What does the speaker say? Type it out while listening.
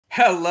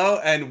Hello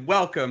and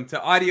welcome to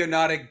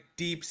Audionautic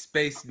Deep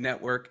Space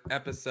Network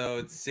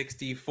episode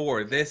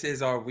 64. This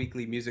is our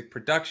weekly music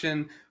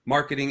production,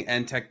 marketing,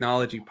 and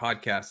technology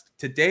podcast.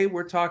 Today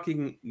we're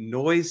talking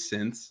noise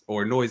synths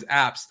or noise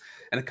apps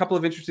and a couple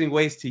of interesting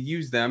ways to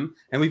use them.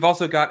 And we've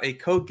also got a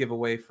code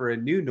giveaway for a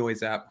new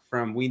noise app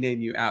from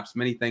Wenamuapps.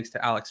 Many thanks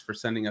to Alex for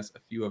sending us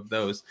a few of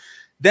those.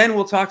 Then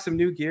we'll talk some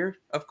new gear,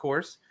 of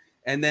course.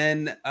 And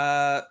then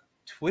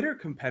Twitter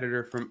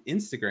competitor from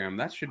Instagram.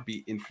 That should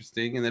be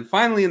interesting. And then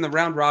finally, in the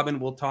round robin,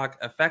 we'll talk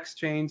effects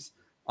change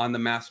on the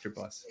master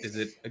bus. Is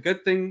it a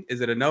good thing?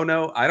 Is it a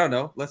no-no? I don't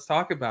know. Let's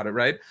talk about it,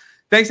 right?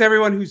 Thanks,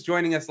 everyone who's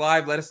joining us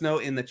live. Let us know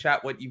in the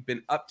chat what you've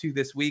been up to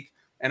this week.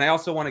 And I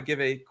also want to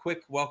give a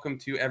quick welcome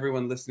to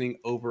everyone listening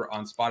over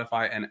on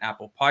Spotify and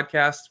Apple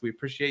Podcasts. We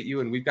appreciate you,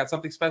 and we've got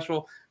something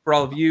special for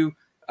all of you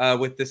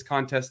with this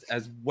contest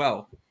as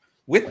well.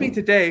 With me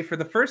today, for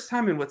the first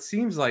time in what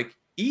seems like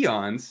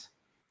eons,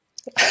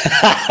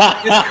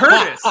 is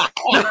Curtis.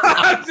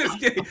 I'm just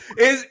kidding.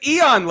 Is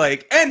Eon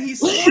Lake, and he's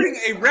sporting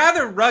a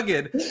rather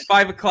rugged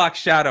 5 o'clock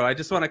shadow. I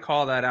just want to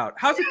call that out.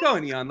 How's it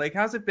going, Eon Lake?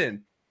 How's it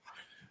been?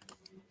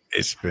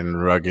 It's been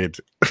rugged.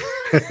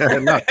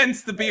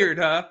 Hence the beard,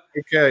 huh?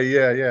 Okay,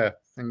 yeah.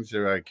 Things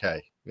are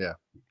okay. Yeah.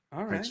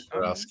 All right. Thanks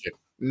for asking.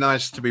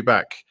 Nice to be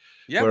back.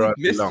 Yeah,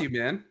 we missed you,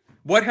 man.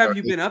 What have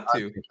you been up to?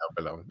 I think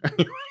I belong.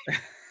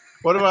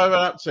 What have I been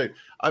up to?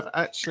 I've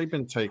actually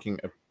been taking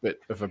a bit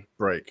of a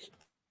break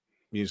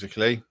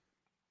musically,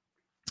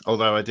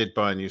 although I did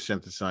buy a new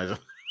synthesizer.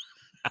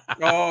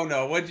 Oh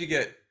no, what'd you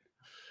get?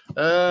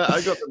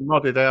 I got the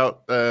modded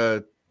out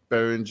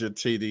Behringer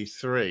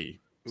TD3.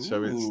 Ooh.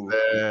 So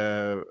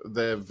it's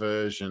their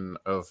version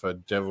of a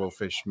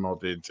Devilfish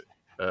modded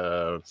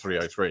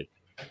 303.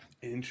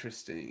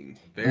 Interesting.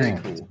 Very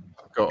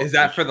cool. Is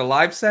that for the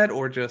live set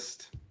or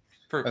just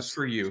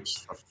for you?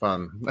 Just for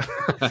fun.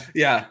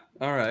 Yeah.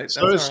 All right.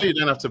 So you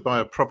don't have to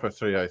buy a proper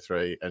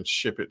 303 and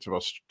ship it to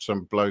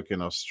some bloke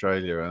in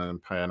Australia and then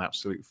pay an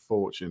absolute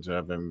fortune to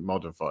have him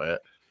modify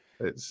it.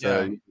 It's you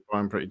can buy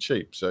them pretty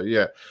cheap. So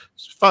yeah,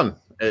 it's fun.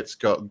 It's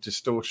got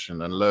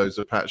distortion and loads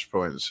of patch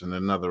points and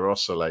another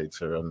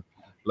oscillator and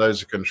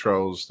loads of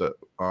controls that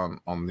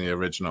aren't on the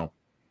original.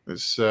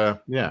 It's I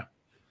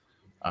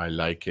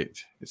like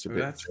it. It's a bit.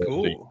 That's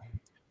cool.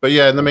 But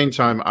yeah, in the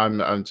meantime,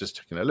 I'm just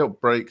taking a little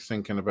break,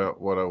 thinking about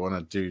what I want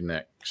to do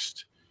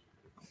next.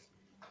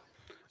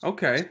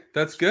 Okay,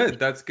 that's good.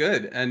 That's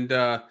good. And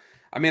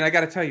I mean, I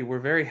got to tell you, we're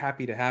very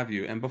happy to have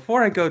you. And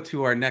before I go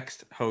to our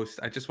next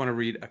host, I just want to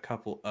read a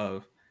couple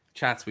of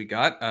chats we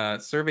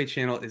got. Survey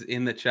Channel is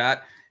in the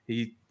chat.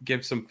 He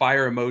gives some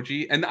fire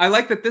emoji. And I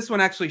like that this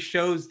one actually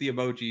shows the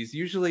emojis.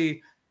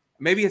 Usually,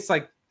 maybe it's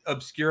like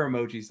obscure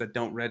emojis that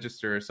don't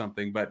register or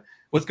something. But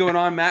what's going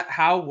on, Matt?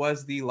 How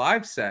was the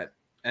live set?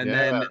 And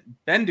then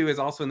Bendu is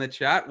also in the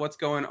chat. What's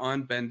going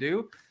on,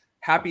 Bendu?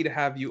 Happy to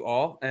have you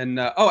all. And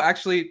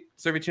actually,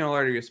 Survey Channel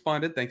already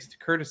responded. Thanks to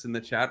Curtis in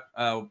the chat.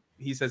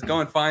 He says,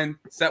 going fine.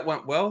 Set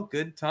went well.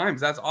 Good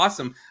times. That's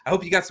awesome. I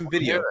hope you got some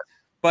video.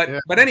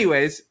 But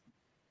anyways,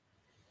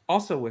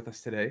 also with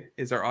us today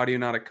is our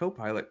Audionautic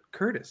co-pilot,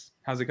 Curtis.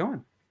 How's it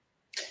going?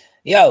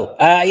 Yo,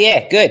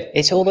 good.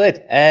 It's all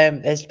good.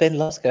 There's been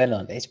lots going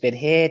on. It's been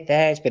here,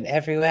 there. It's been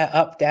everywhere,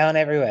 up, down,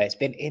 everywhere. It's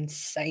been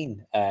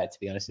insane, to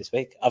be honest, this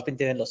week. I've been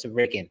doing lots of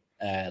rigging,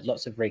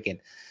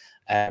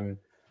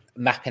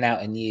 mapping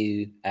out a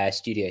new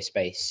studio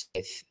space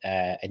with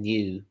a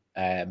new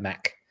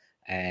Mac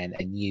and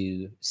a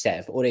new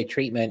set of audio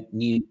treatment,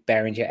 new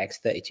Behringer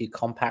X32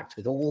 compact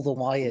with all the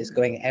wires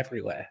going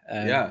everywhere.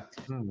 It's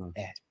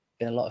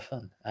been a lot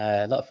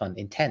of fun,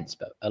 intense,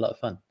 but a lot of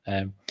fun.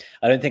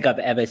 I don't think I've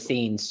ever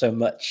seen so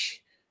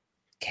much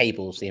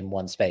cables in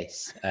one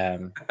space.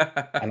 And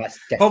that's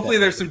hopefully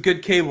there's some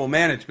good cable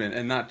management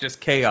and not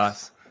just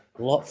chaos.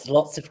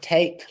 Lots of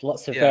tape,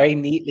 lots of very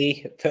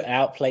neatly put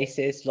out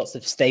places, lots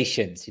of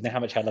stations. You know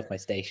how much I love my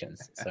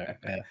stations. So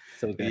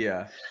it's all good.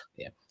 Yeah.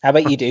 How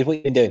about you, dude? What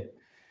you been doing?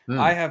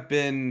 I have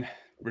been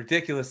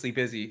ridiculously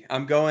busy.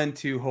 I'm going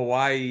to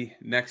Hawaii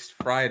next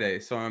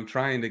Friday, so I'm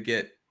trying to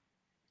get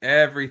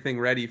everything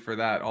ready for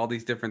that, all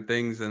these different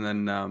things. And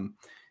then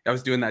I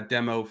was doing that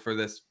demo for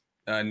this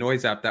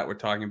noise app that we're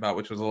talking about,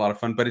 which was a lot of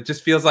fun. But it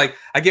just feels like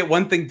I get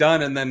one thing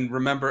done and then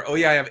remember, I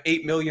have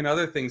 8 million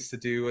other things to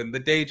do. And the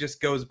day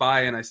just goes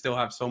by and I still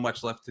have so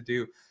much left to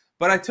do.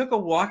 But I took a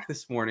walk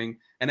this morning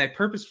and I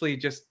purposefully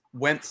just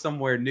went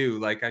somewhere new.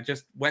 Like I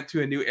just went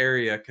to a new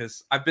area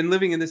because I've been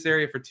living in this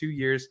area for 2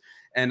 years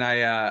and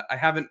I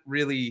haven't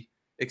really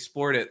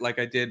explored it like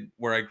I did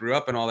where I grew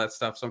up and all that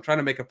stuff. So I'm trying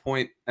to make a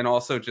point, and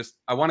also just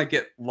I want to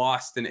get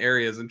lost in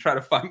areas and try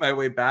to find my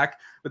way back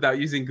without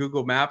using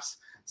Google Maps.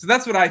 So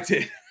that's what I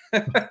did.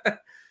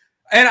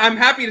 And I'm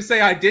happy to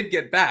say I did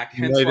get back.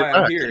 Hence why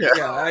I'm here.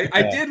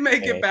 I did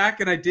make it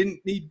back, and I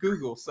didn't need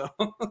Google. So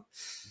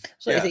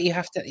is it you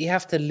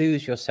have to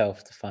lose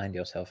yourself to find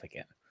yourself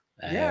again?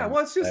 Well,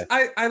 it's just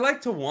I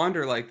like to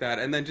wander like that,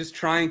 and then just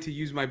trying to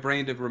use my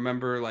brain to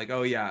remember, like,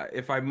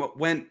 if I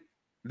went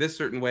this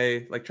certain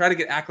way, like try to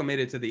get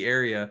acclimated to the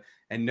area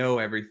and know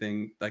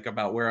everything like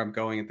about where I'm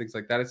going and things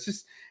like that. It's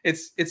just,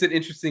 it's an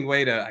interesting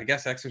way to, I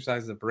guess,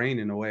 exercise the brain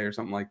in a way or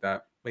something like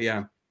that. But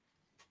yeah.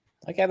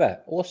 I get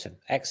that. Awesome.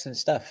 Excellent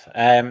stuff.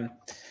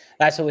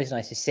 That's always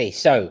nice to see.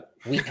 So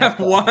we have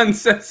Juan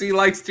says he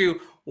likes to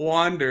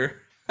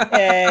wander.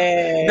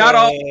 Hey. Not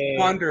all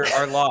wander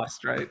are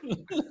lost, right?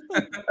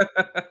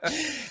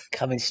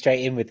 Coming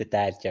straight in with the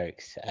dad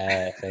jokes.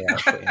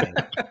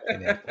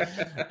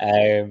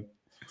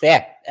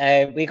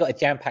 We got a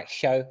jam-packed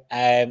show.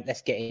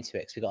 Let's get into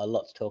it because we got a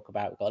lot to talk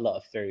about. We've got a lot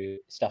of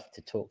stuff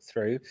to talk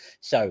through.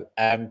 So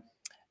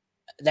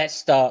let's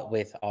start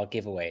with our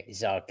giveaway. This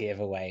is our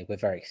giveaway. We're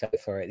very excited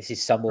for it. This is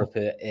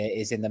Sunwarper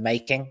is in the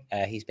making.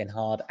 He's been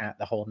hard at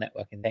the whole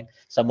networking thing.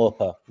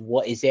 Sunwarper,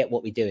 what is it?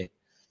 What are we doing?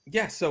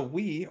 Yeah, so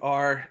we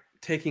are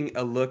taking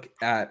a look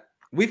at,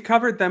 we've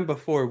covered them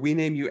before.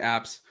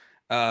 Wenamuapps.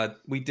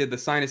 We did the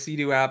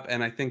Sinus-Edu app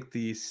and I think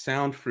the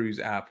Soundfruze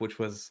app, which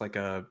was like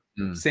a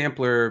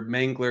sampler,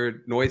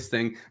 mangler, noise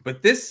thing.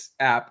 But this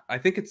app, I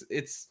think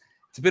it's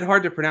a bit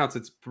hard to pronounce.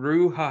 It's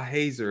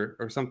Bruhahazer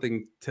or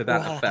something to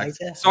that effect.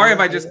 Sorry if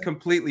I just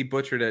completely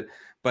butchered it.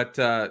 But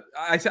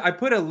I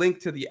put a link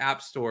to the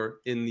App Store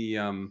in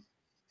the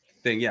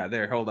thing. Yeah,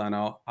 there. Hold on.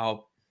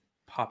 I'll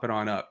pop it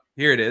on up.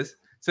 Here it is.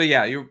 So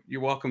yeah,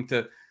 you're welcome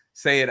to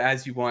say it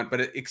as you want,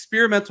 but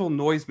experimental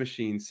noise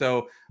machine.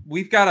 So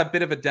we've got a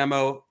bit of a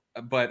demo,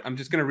 but I'm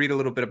just going to read a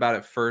little bit about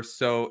it first.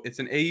 So it's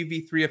an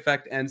AUV3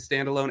 effect and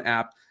standalone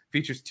app,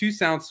 features 2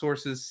 sound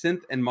sources,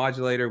 synth and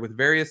modulator with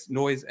various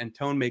noise and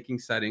tone making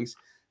settings.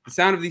 The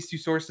sound of these 2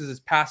 sources is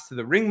passed to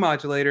the ring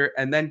modulator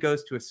and then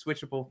goes to a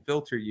switchable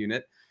filter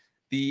unit.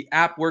 The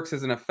app works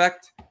as an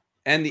effect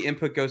and the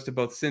input goes to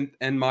both synth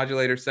and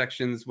modulator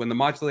sections. When the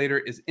modulator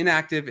is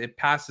inactive, it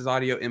passes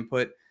audio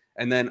input.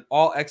 And then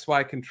all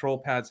XY control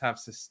pads have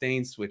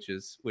sustain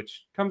switches,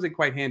 which comes in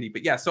quite handy.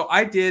 But yeah, so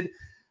I did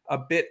a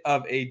bit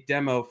of a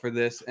demo for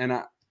this,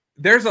 and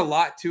there's a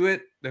lot to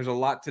it. There's a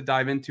lot to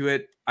dive into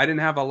it. I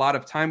didn't have a lot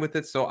of time with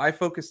it, so I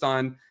focused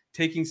on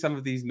taking some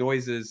of these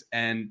noises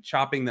and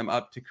chopping them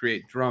up to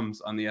create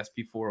drums on the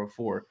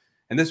SP404.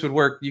 And this would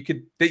work. You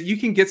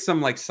can get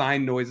some like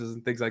sine noises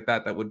and things like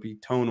that that would be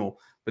tonal,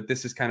 but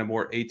this is kind of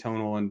more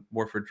atonal and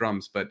more for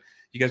drums. But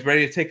you guys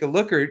ready to take a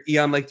look? Or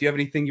Eon, like, do you have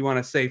anything you want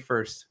to say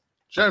first?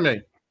 Show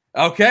me.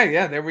 Okay,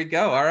 yeah, there we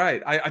go. All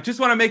right. I just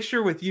want to make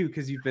sure with you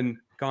because you've been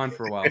gone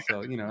for a while.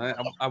 So, you know,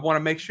 I want to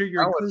make sure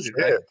you're included.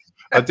 Right?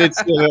 I did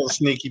see a little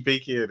sneaky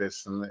beaky of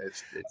this and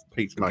it's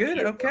piqued my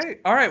Good, okay.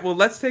 All right, well,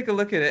 let's take a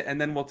look at it and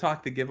then we'll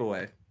talk the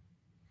giveaway.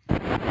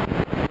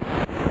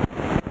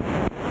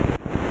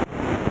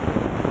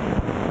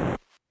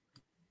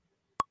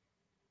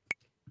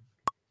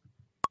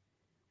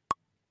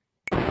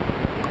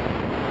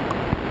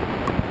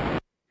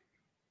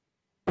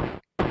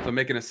 So I'm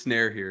making a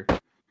snare here.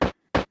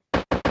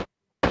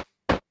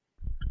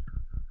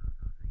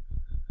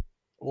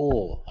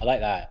 Oh, I like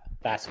that.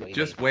 That's what you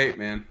just need. Wait,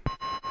 man.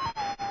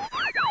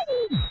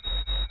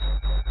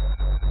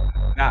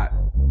 That.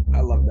 I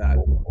love that.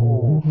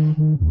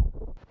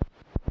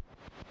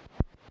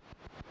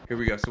 Here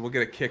we go. So we'll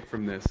get a kick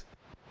from this.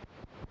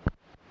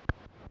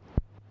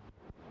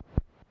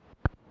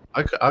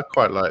 I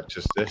quite like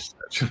just this,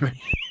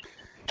 actually.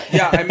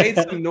 Yeah, I made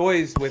some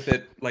noise with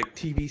it, like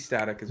TV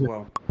static as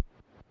well.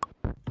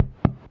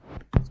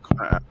 It's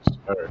quite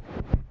atmospheric.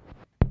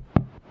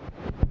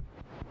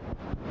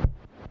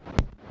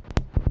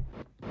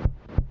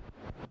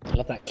 I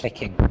love that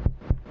clicking.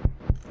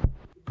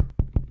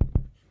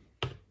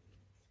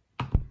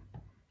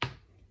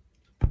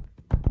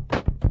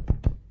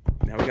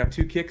 Now we got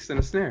 2 kicks and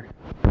a snare.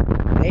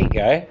 There you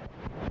go.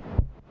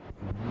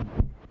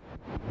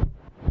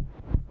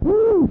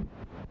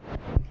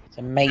 It's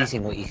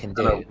amazing what you can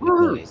do with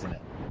noise, isn't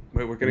it?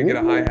 Wait, we're going to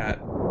get a hi-hat.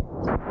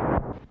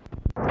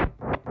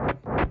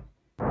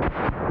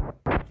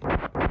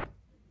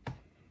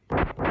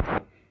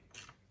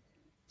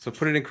 So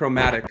put it in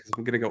chromatic because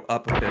I'm going to go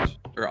up a pitch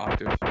or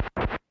octave.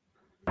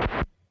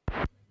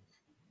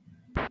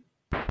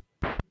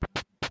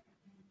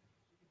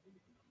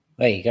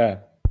 There you go.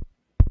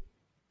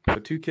 So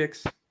 2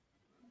 kicks.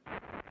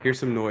 Here's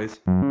some noise.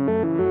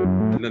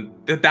 And then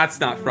that's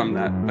not from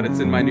that, but it's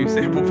in my new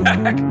sample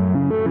pack.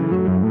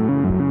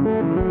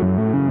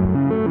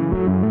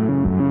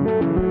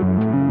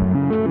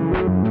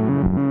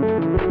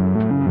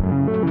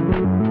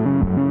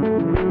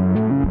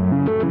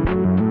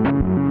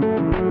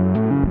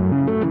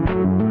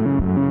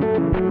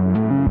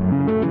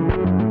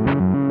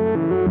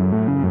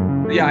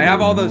 Yeah, I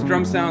have all those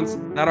drum sounds,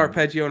 that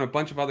arpeggio, and a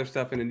bunch of other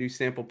stuff in a new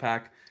sample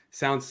pack.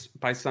 Sounds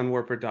by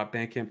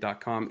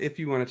sunwarper.bandcamp.com if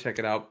you want to check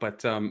it out.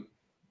 But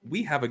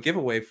we have a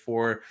giveaway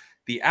for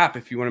the app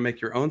if you want to make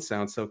your own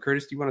sound. So,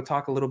 Curtis, do you want to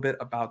talk a little bit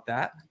about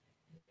that?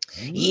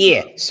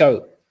 Yeah.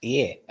 So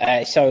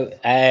Yeah. So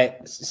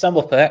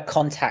Sunwhopper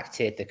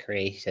contacted the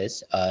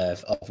creators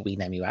of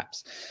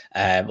Wenamuapps,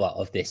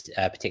 of this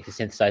particular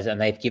synthesizer, and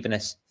they've given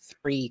us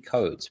 3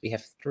 codes. We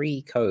have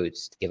 3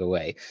 codes to give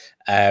away,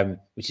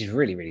 which is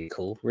really, really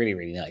cool, really,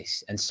 really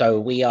nice. And so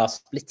we are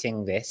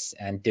splitting this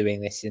and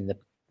doing this in the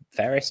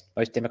fairest,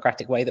 most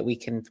democratic way that we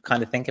can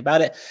kind of think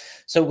about it.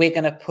 So we're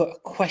going to put a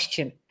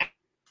question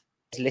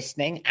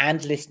listening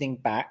and listening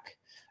back,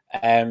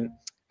 and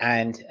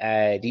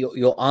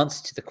your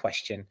answer to the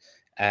question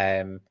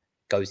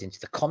goes into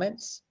the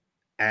comments,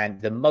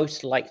 and the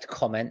most liked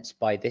comments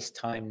by this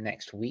time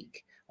next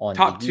week on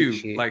top the 2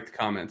 YouTube, liked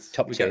comments.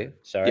 Top 2,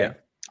 sorry. Yeah.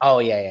 Oh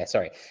yeah,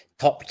 sorry.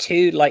 Top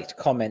 2 liked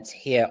comments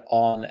here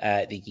on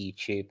the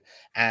YouTube,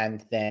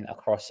 and then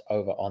across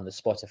over on the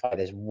Spotify.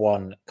 There's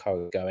 1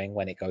 code going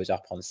when it goes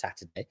up on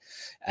Saturday,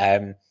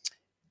 and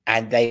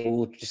they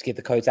will just give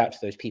the codes out to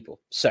those people.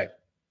 So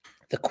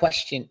the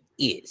question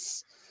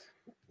is,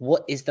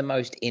 what is the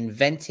most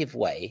inventive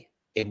way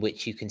in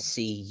which you can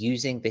see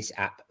using this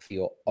app for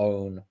your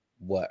own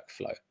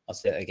workflow? I'll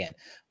say it again.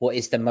 What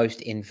is the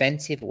most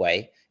inventive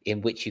way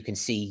in which you can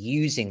see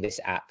using this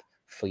app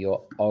for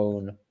your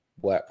own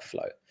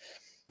workflow?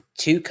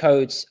 2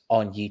 codes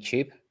on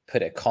YouTube.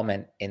 Put a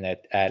comment in the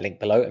link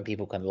below and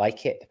people can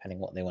like it depending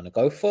on what they want to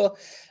go for.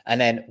 And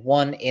then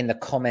 1 in the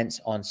comments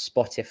on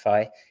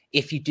Spotify.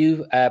 If you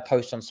do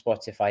post on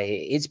Spotify,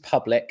 it is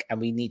public and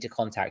we need to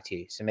contact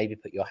you. So maybe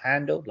put your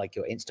handle, like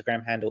your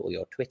Instagram handle or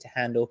your Twitter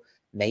handle,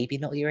 maybe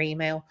not your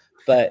email,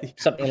 but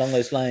something along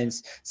those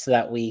lines so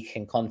that we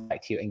can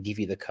contact you and give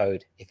you the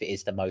code if it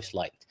is the most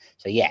liked.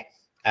 So yeah,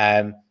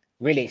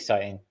 really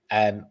exciting.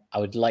 I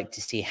would like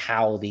to see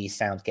how these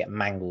sounds get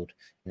mangled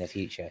in the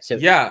future. So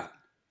yeah,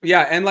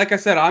 and like I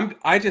said,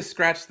 I just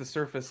scratched the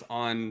surface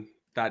on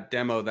that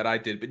demo that I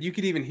did, but you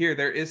could even hear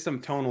there is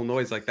some tonal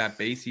noise, like that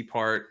bassy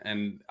part,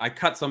 and I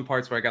cut some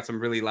parts where I got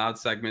some really loud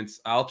segments.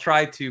 I'll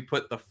try to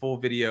put the full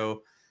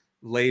video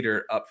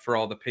later up for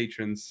all the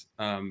patrons.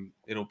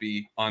 It'll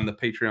be on the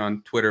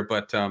Patreon Twitter,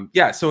 but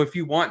yeah, so if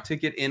you want to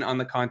get in on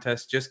the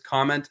contest, just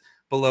comment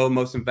below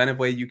most inventive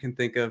way you can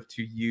think of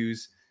to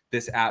use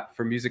this app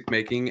for music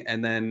making,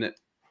 and then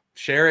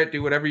share it,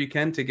 do whatever you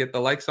can to get the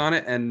likes on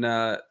it, and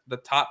the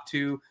top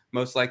 2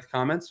 most liked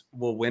comments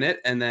will win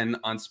it. And then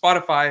on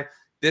Spotify,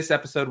 this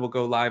episode will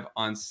go live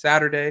on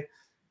Saturday.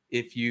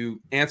 If you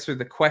answer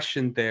the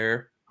question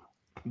there,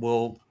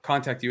 we'll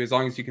contact you, as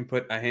long as you can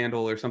put a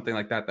handle or something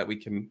like that we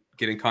can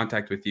get in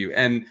contact with you.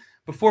 And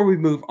before we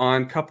move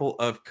on, couple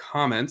of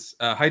comments.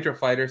 Hydro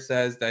Fighter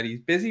says that he's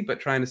busy but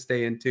trying to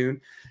stay in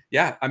tune.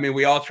 Yeah, I mean,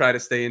 we all try to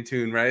stay in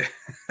tune, right?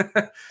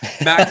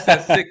 Max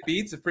says sick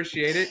beats,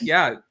 appreciate it.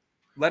 Yeah,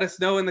 let us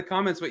know in the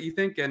comments what you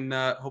think, and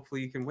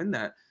hopefully you can win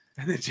that.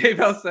 And then J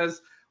Bell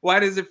says, why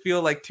does it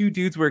feel like 2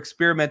 dudes were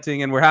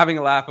experimenting and we're having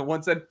a laugh, and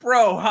one said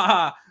bro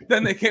haha,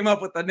 then they came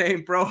up with the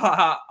name bro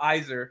haha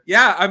Iser?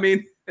 Yeah, I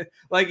mean,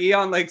 like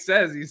Eon Lake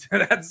says, he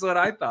said that's what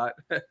I thought.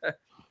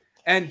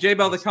 And J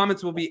Bell, the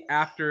comments will be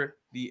after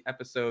the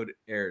episode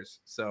airs,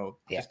 so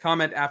just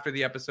comment after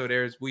the episode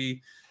airs.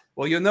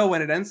 Well, you'll know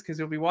when it ends because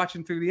you'll be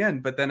watching through the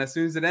end, but then as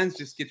soon as it ends,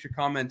 just get your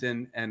comment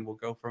in and we'll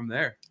go from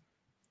there.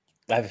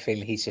 I have a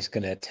feeling he's just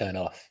going to turn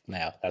off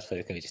now. That's what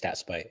it's going to be, just out of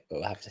spite, but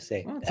we'll have to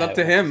see. Well, it's up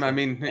to him. I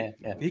mean,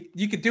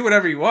 you could do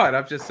whatever you want.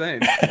 I'm just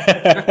saying.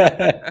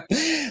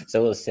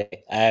 So we'll see.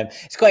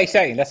 It's quite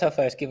exciting. That's our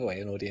first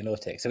giveaway on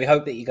Audionautic. So we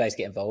hope that you guys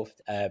get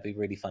involved. It'll be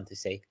really fun to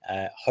see.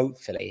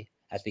 Hopefully,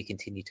 as we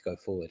continue to go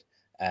forward,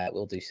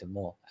 we'll do some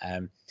more.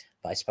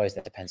 But I suppose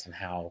that depends on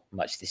how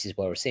much this is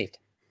well received.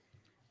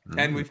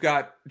 And we've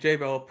got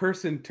J-Bell,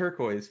 person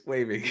turquoise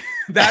waving.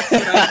 That's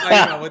what I'm talking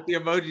about with the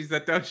emojis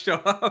that don't show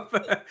up.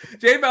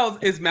 J-Bell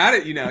is mad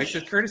at you now. He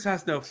says, Curtis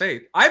has no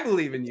faith. I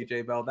believe in you,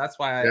 J-Bell. That's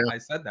why I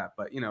said that.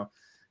 But, you know,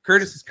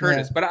 Curtis is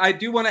Curtis. Yeah. But I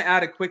do want to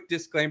add a quick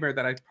disclaimer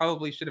that I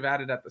probably should have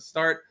added at the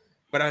start,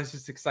 but I was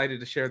just excited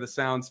to share the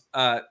sounds.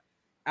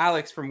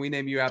 Alex from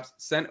Wenamuapps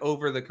sent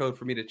over the code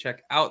for me to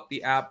check out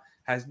the app.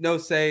 Has no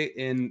say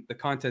in the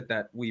content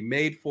that we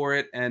made for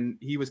it, and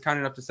he was kind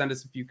enough to send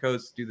us a few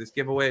codes to do this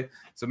giveaway.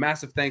 So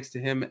massive thanks to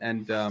him.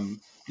 And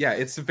yeah,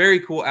 it's a very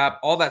cool app.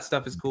 All that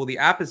stuff is cool. The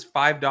app is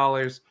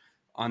 $5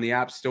 on the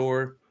App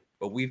Store,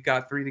 but we've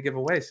got 3 to give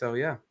away. So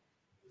yeah.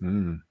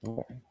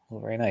 Well,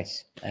 very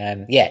nice.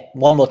 Yeah,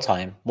 one more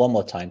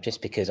time,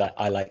 just because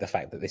I like the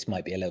fact that this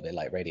might be a little bit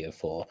like Radio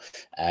 4.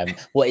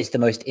 What is the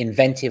most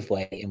inventive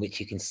way in which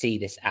you can see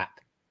this app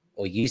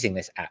or using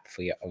this app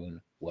for your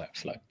own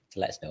workflow? So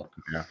let us know.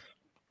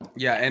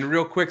 Yeah, and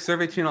real quick,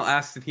 Survey Channel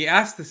asked, he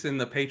asked this in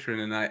the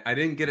Patreon, and I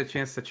didn't get a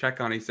chance to check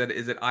on it. He said,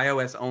 is it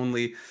iOS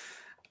only?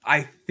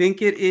 I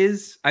think it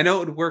is. I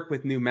know it would work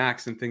with new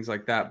Macs and things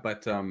like that,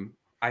 but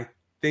I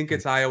think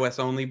it's iOS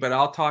only. But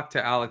I'll talk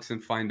to Alex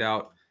and find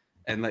out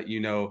and let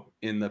you know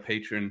in the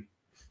Patreon.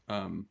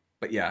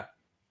 But yeah,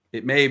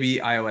 it may be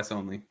iOS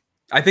only.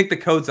 I think the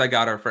codes I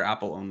got are for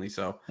Apple only.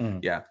 So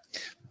yeah.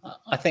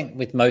 I think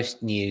with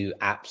most new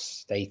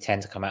apps, they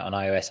tend to come out on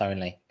iOS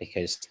only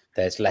because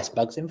there's less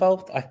bugs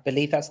involved. I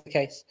believe that's the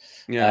case.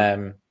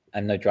 Yeah.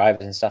 and no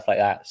drivers and stuff like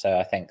that. So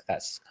I think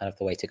that's kind of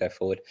the way to go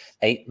forward.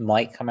 They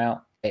might come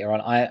out later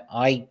on.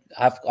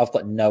 I've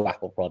got no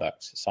Apple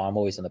products, so I'm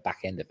always on the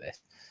back end of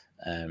this.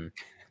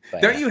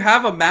 Don't you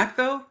have a Mac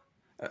though?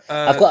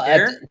 I've got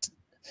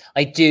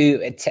I do.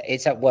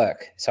 It's at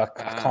work, so I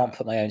can't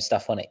put my own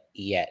stuff on it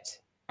yet.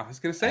 I was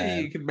gonna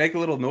say you could make a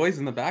little noise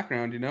in the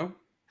background, you know.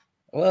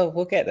 Well,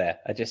 we'll get there.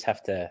 I just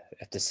have to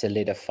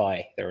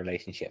solidify the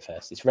relationship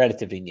first. It's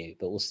relatively new,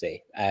 but we'll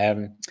see.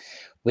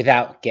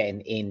 Without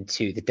getting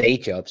into the day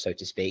job, so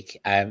to speak,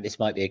 this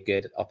might be a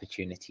good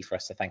opportunity for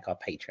us to thank our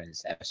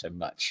patrons ever so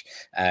much.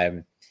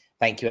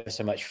 Thank you ever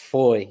so much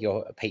for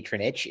your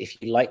patronage.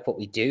 If you like what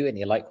we do and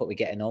you like what we're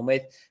getting on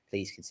with,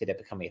 please consider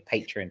becoming a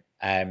patron.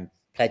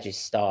 Pledges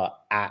start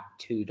at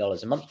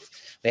 $2 a month.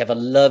 We have a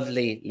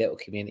lovely little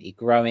community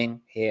growing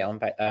here on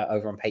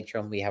over on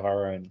Patreon. We have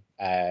our own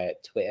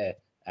Twitter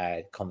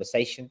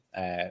conversation,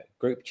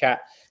 group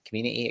chat,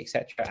 community,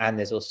 etc. And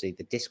there's also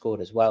the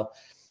Discord as well.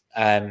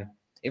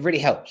 It really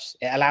helps.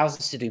 It allows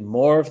us to do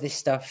more of this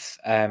stuff.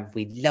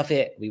 We love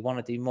it. We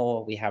want to do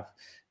more. We have,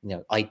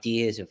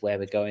 ideas of where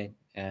we're going.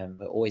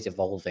 We're always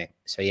evolving.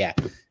 So yeah,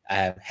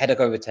 head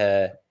over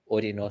to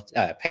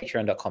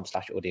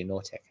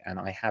patreon.com/audionautic, and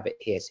I have it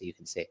here so you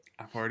can see.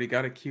 I've already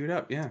got it queued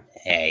up. Yeah.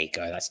 There you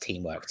go. That's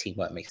teamwork.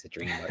 Teamwork makes the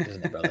dream work,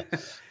 doesn't it, brother?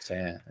 So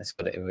yeah, that's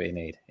what we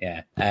need.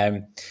 Yeah.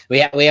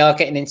 We are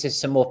getting into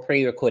some more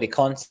pre-recorded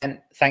content.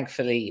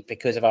 Thankfully,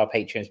 because of our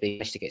patrons, we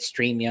managed to get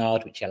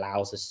StreamYard, which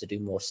allows us to do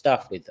more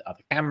stuff with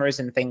other cameras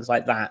and things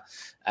like that.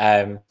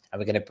 And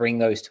we're going to bring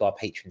those to our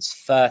patrons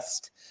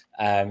first.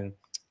 And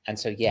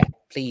so yeah,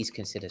 please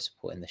consider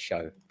supporting the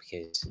show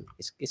because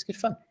it's good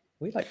fun.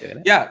 We like doing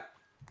it. Yeah.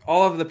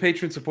 All of the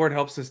patron support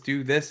helps us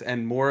do this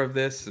and more of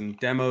this and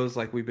demos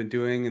like we've been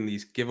doing and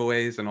these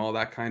giveaways and all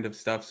that kind of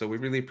stuff. So we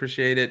really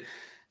appreciate it.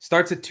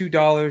 Starts at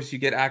 $2. You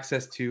get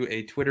access to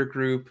a Twitter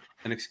group,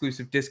 an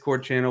exclusive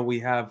Discord channel. We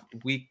have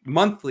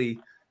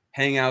monthly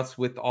hangouts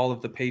with all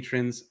of the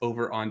patrons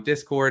over on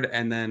Discord.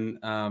 And then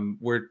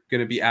we're going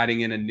to be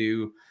adding in a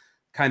new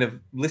kind of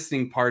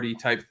listening party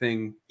type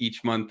thing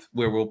each month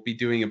where we'll be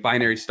doing a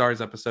Binary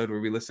Stars episode where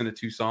we listen to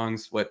 2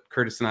 songs, what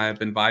Curtis and I have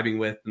been vibing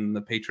with and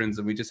the patrons,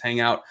 and we just hang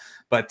out.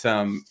 But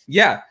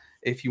yeah,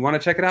 if you want to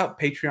check it out,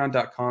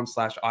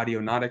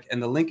 patreon.com/audionautic.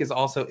 And the link is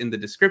also in the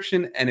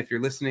description. And if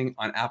you're listening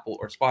on Apple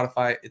or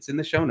Spotify, it's in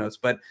the show notes.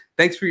 But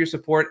thanks for your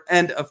support.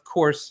 And of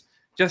course,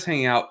 just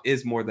hanging out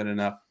is more than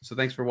enough. So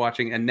thanks for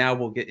watching. And now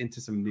we'll get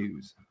into some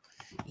news.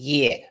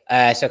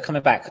 Yeah. So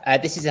coming back,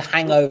 this is a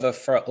hangover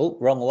for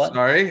wrong one.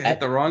 Sorry, hit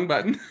the wrong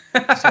button.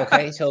 It's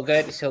okay. It's all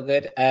good. It's all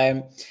good.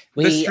 The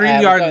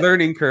StreamYard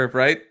learning curve,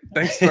 right?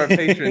 Thanks to our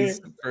patrons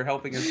for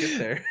helping us get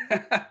there.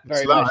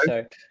 Very much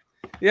so.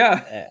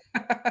 Yeah.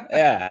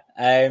 Yeah.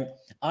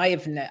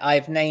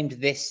 I've named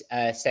this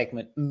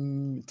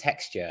segment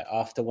texture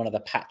after one of the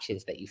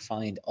patches that you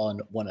find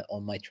on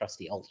my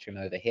trusty Ultron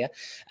over here.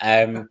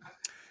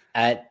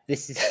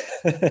 This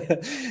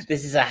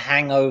is a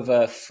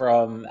hangover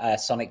from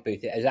Sonic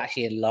Booth. It was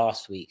actually in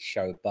last week's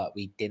show, but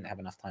we didn't have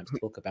enough time to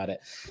talk about it.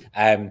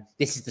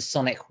 This is the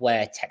Sonic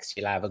Wear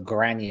Texture Lab, a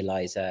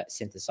granulizer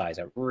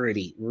synthesizer.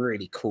 Really,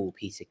 really cool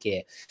piece of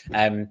gear.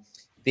 A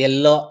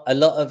lot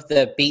of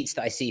the beats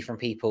that I see from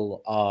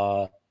people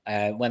are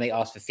when they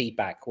ask for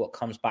feedback, what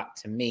comes back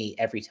to me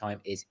every time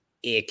is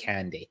ear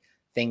candy.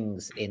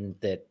 Things in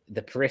the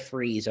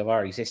peripheries of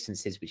our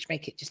existences which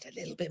make it just a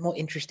little bit more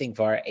interesting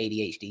for our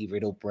ADHD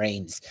riddled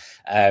brains.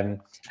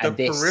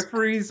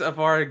 Peripheries of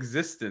our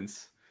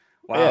existence.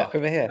 Wow, yeah,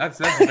 over here. That's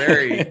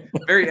very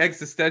very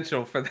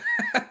existential for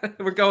that.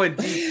 We're going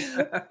deep.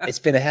 It's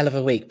been a hell of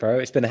a week, bro.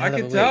 It's been a hell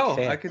of a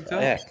week. I can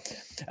tell. Yeah.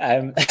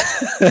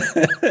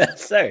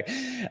 So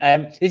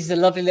this is a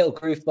lovely little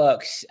groove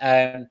box.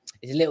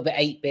 It's a little bit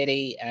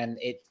 8-bitty, and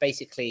it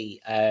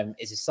basically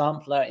is a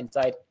sampler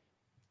inside.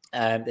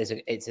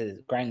 Essentially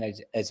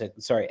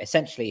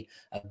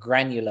a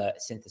granular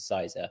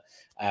synthesizer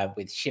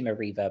with shimmer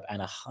reverb and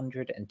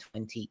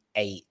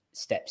 128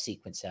 step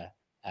sequencer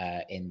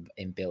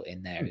built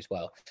in there as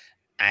well.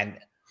 And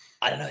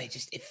I don't know,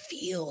 it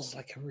feels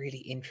like a really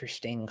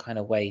interesting kind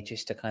of way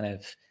just to kind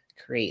of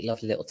create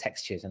lovely little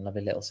textures and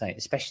lovely little sound,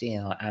 especially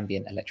in our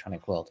ambient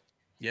electronic world.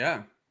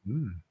 Yeah.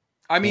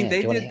 I mean,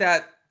 they did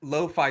that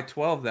Lo-Fi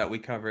 12 that we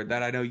covered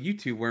that I know you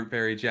two weren't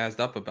very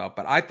jazzed up about,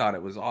 but I thought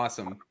it was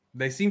awesome.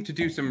 They seem to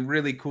do some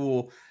really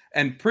cool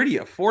and pretty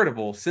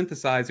affordable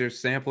synthesizers,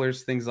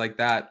 samplers, things like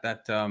that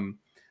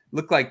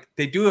look like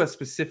they do a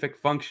specific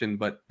function,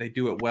 but they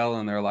do it well,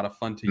 and they're a lot of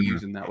fun to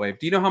use in that way.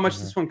 Do you know how much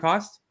this one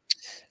costs?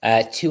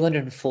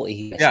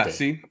 240 USD. Yeah,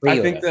 see?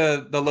 I think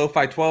the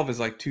Lo-Fi 12 is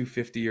like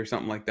 250 or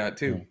something like that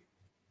too.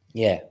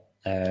 Yeah.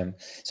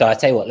 So I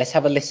tell you what, let's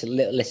have a little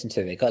listen to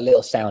it. They've got a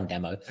little sound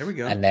demo. There we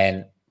go. And then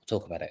we'll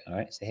talk about it. All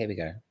right. So here we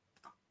go.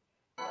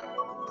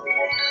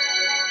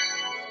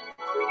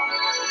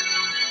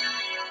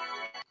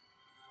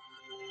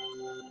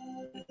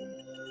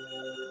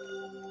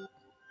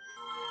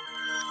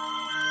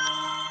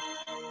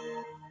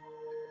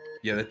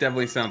 Yeah, that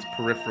definitely sounds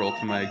peripheral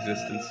to my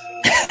existence.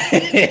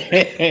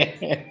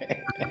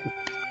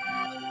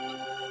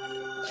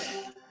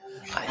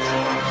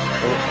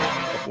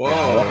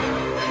 Whoa.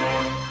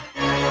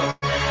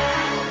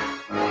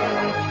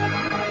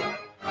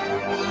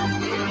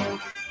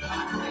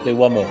 Do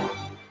one more.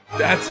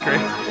 That's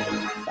great.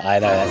 I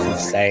know,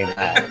 that's insane.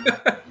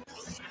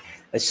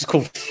 It's just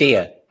called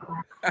fear.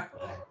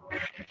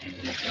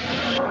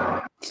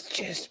 It's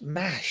just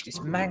mashed. It's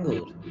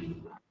mangled.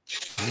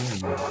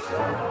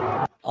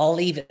 I'll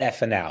leave it there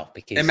for now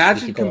because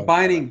imagine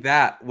combining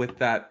that with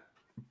that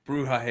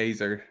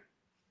Bruja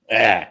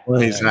Yeah,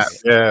 with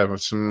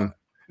some.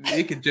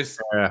 You could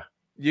just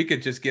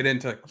get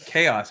into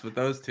chaos with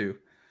those two.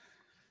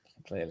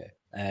 Completely.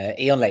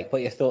 Eon Lake, what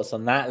are your thoughts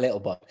on that little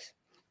box?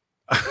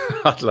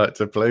 I'd like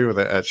to play with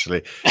it.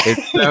 Actually,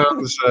 it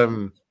sounds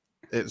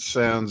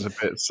a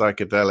bit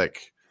psychedelic.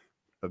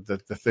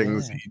 The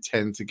things that you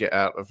tend to get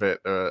out of it,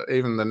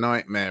 even the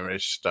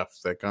nightmarish stuff,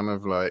 they're kind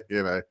of like,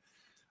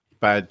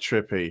 bad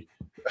trippy.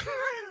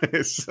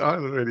 I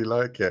really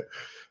like it.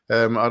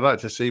 I'd like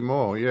to see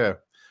more. Yeah,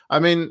 I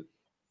mean,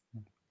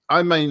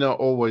 I may not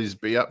always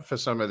be up for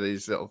some of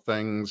these little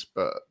things,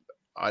 but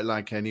I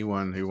like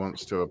anyone who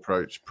wants to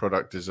approach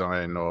product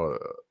design or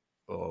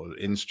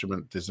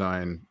instrument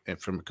design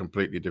from a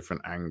completely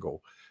different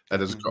angle that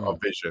has got a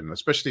vision,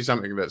 especially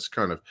something that's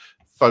kind of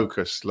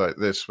focused like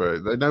this, where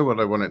they know what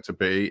I want it to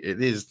be.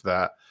 It is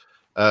that.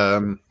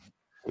 I'm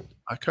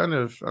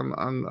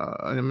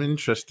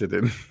interested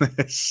in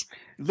this.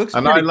 It looks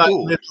and pretty I like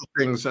cool. little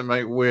things that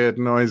make weird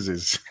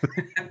noises.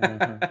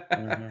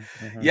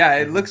 Yeah,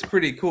 it looks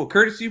pretty cool.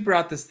 Curtis, you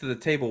brought this to the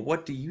table.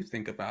 What do you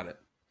think about it?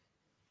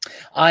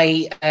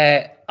 I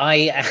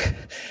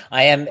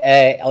am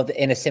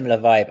in a similar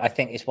vibe. I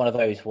think it's one of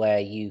those where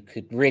you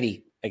could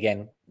really,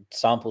 again,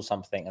 sample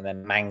something and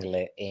then mangle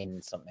it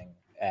in something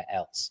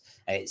else.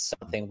 And it's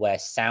something where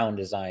sound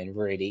design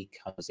really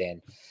comes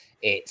in.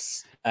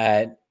 It's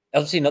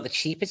obviously not the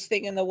cheapest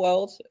thing in the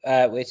world,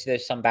 which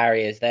there's some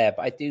barriers there,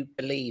 but I do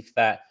believe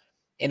that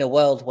in a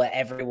world where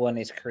everyone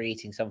is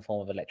creating some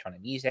form of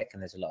electronic music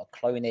and there's a lot of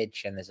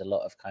clonage and there's a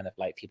lot of kind of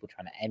like people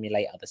trying to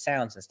emulate other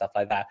sounds and stuff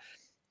like that,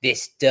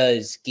 this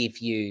does give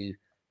you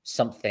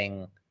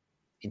something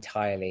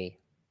entirely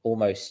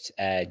almost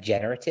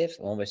generative,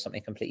 almost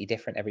something completely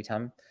different every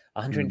time.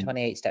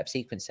 128 step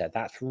sequencer.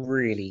 That's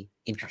really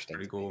interesting.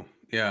 That's pretty cool.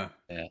 Yeah.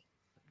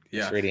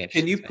 It's really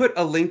interesting. Can you put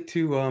a link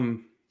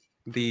to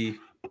the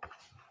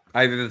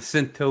either the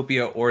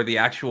Synthopia or the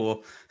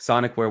actual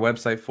Sonicware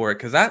website for it?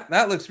 Because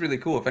that looks really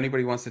cool. If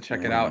anybody wants to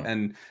check it out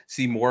and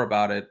see more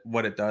about it,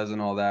 what it does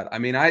and all that. I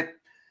mean, I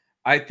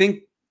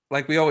think,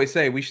 like we always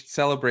say, we should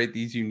celebrate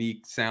these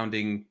unique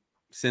sounding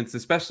synths,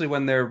 especially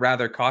when they're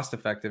rather cost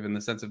effective, in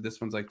the sense of this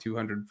one's like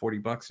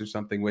 $240 or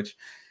something, which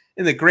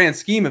in the grand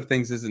scheme of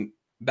things isn't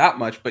that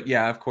much. But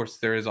yeah, of course,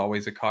 there is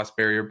always a cost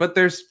barrier. But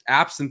there's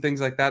apps and things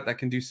like that that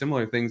can do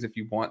similar things if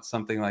you want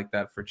something like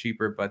that for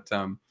cheaper. But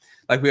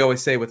like we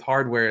always say with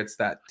hardware, it's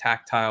that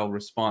tactile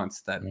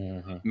response that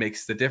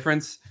makes the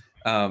difference.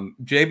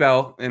 J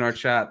Bell in our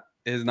chat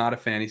is not a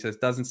fan. He says,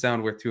 doesn't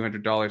sound worth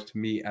 $200 to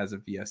me as a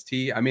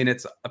VST. I mean,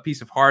 it's a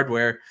piece of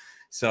hardware,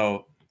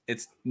 so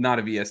it's not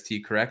a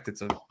VST, correct?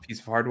 It's a piece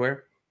of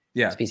hardware.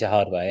 Yeah, it's a piece of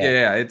hardware.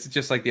 Yeah, it's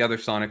just like the other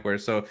Sonicware.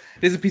 So it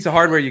is a piece of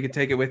hardware. You can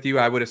take it with you.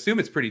 I would assume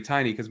it's pretty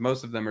tiny because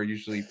most of them are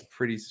usually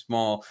pretty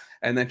small.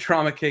 And then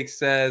Trauma Cake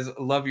says,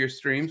 love your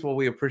streams. Well,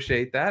 we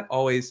appreciate that.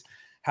 Always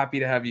happy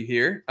to have you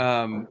here.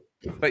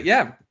 But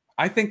yeah,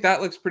 I think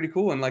that looks pretty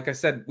cool. And like I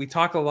said, we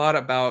talk a lot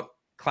about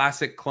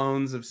classic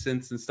clones of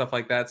synths and stuff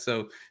like that.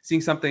 So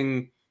seeing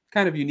something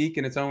kind of unique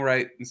in its own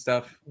right and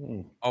stuff,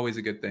 always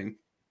a good thing.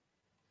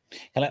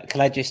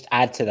 Can I just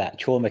add to that?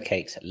 Trauma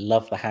Cakes,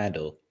 love the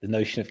handle. The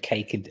notion of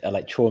cake in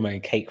like trauma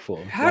in cake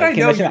form. How did I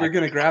know you were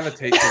going to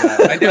gravitate to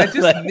that? I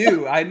just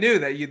knew. I knew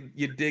that you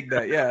dig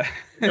that. Yeah.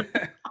 Yeah.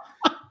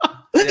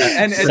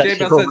 And J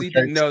Bell says he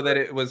didn't know that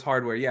it was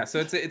hardware. Yeah. So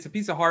it's a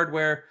piece of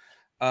hardware.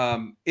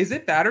 Is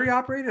it battery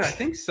operated? I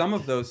think some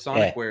of those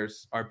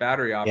Sonicwares are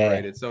battery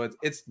operated. So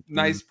it's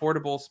nice,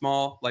 portable,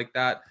 small like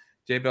that.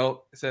 J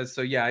Bell says,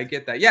 so yeah, I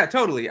get that. Yeah,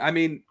 totally. I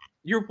mean,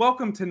 you're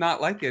welcome to not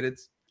like it.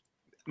 It's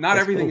not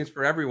everything is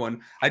for everyone.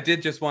 I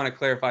did just want to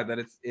clarify that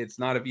it's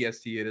not a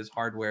VST, it is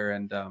hardware.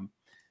 And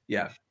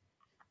yeah,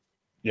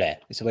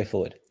 it's a way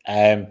forward.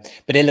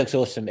 But it looks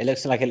awesome. It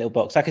looks like a little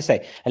box, like I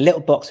say, a little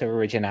box of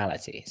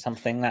originality,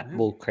 something that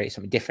will create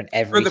something different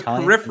every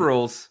time. For the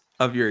peripherals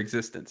of your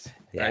existence,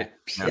 right?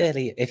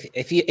 Purely,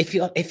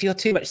 if you're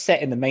too much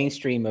set in the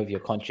mainstream of your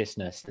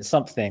consciousness, there's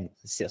something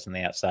that sits on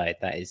the outside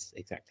that is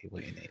exactly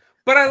what you need.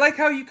 But I like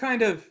how you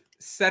kind of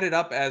set it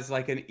up as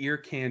like an ear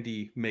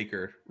candy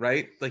maker,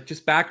 right? Like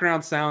just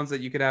background sounds that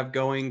you could have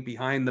going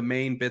behind the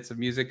main bits of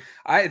music.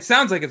 It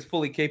sounds like it's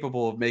fully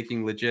capable of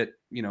making legit,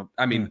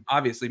 I mean,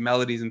 obviously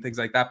melodies and things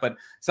like that, but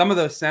some of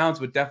those sounds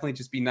would definitely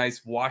just be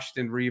nice washed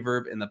in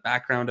reverb in the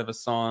background of a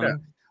song,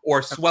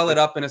 or swell it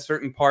up in a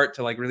certain part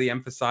to like really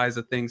emphasize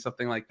a thing,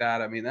 something like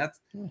that. I mean,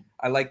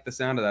 I like the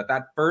sound of that.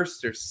 That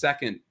first or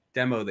second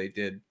demo they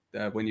did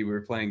when you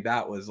were playing,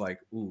 that was like,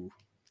 ooh,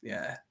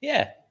 yeah.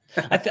 Yeah.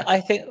 I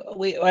think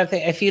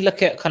if you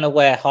look at kind of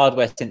where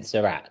hardware synths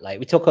are at, like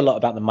we talk a lot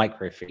about the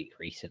Microfreak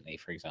recently,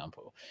 for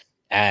example,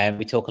 and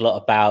we talk a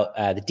lot about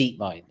the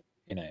DeepMind,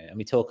 you know, and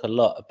we talk a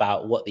lot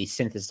about what these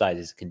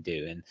synthesizers can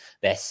do and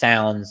their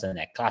sounds and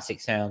their classic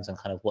sounds and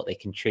kind of what they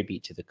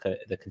contribute to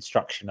the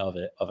construction of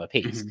a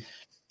piece.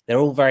 They're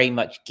all very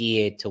much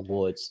geared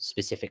towards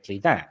specifically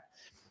that.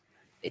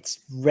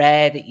 It's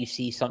rare that you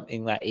see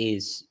something that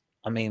is,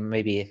 I mean,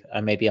 maybe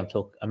I'm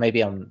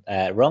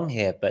wrong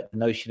here, but the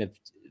notion of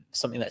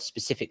something that's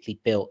specifically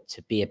built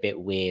to be a bit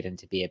weird and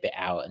to be a bit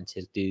out and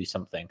to do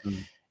something.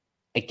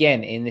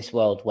 Again, in this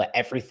world where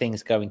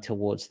everything's going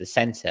towards the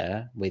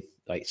center with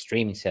like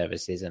streaming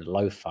services and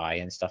lo-fi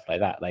and stuff like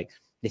that, like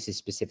this is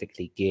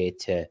specifically geared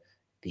to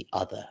the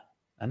other,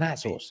 and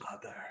that's awesome.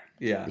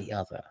 The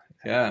other.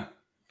 Yeah,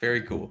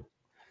 very cool.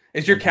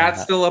 Is your cat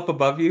still up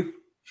above you?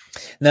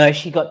 No,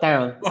 she got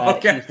down.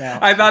 Okay,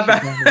 I thought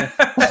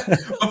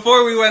that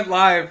before we went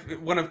live,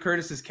 one of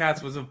Curtis's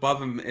cats was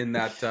above him in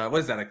that. What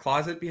is that? A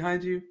closet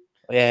behind you?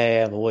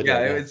 Yeah, the wood. Yeah,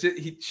 it was.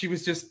 She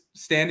was just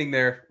standing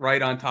there,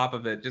 right on top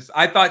of it.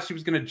 I thought she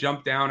was going to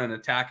jump down and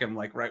attack him,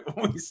 like right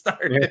when we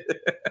started.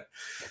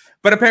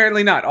 But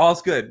apparently not.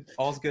 All's good.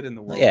 All's good in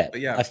the world. Yeah, but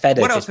yeah. I fed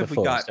her. What else have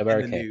we got so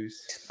in the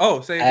news?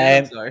 Oh, say it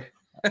again. Sorry.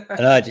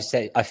 No, I just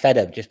said I fed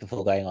her just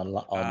before going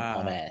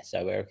on air,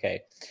 so we're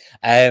okay.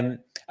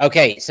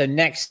 Okay, so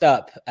next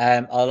up,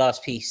 our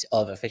last piece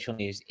of official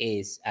news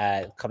is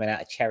coming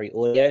out of Cherry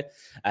Audio,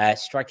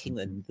 striking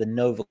the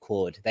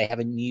Novachord. They have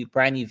a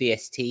brand new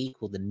VST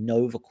called the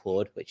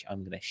Novachord, which I'm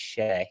going to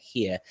share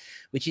here,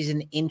 which is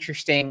an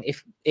interesting.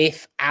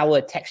 If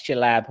our Texture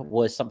Lab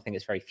was something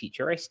that's very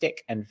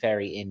futuristic and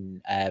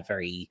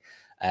very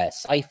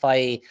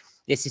sci-fi,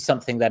 this is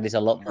something that is a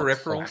lot more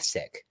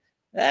classic.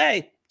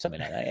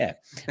 Something like that,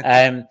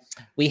 yeah.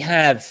 We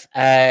have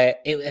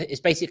it's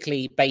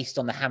basically based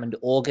on the Hammond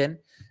organ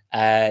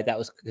that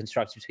was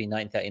constructed between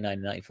 1939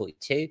 and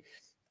 1942,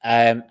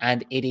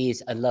 and it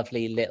is a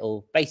lovely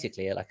little,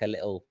 basically like a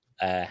little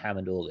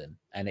Hammond organ,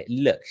 and it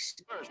looks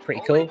pretty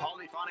cool.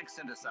 Polyphonic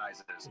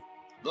synthesizers,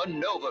 the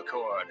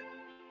Novachord,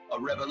 a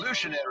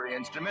revolutionary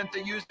instrument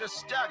that used a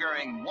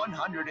staggering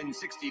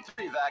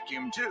 163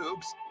 vacuum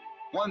tubes,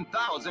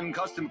 1,000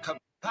 custom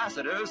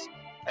capacitors,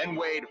 and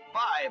weighed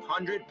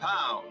 500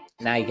 pounds.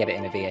 Now you get it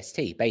in a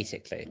VST,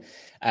 basically.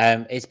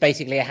 It's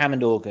basically a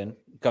Hammond organ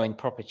going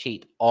proper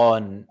cheap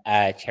on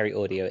Cherry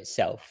Audio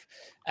itself.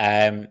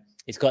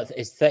 It's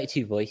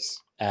 32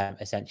 voice,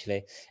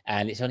 essentially,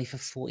 and it's only for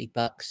 $40,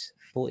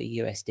 40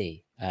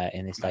 USD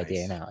in this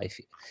idea now.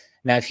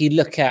 If you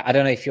look at, I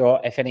don't know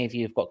if any of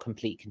you have got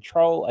Complete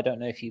Control. I don't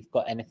know if you've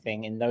got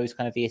anything in those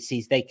kind of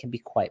VSTs. They can be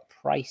quite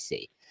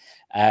pricey.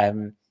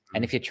 And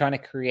if you're trying to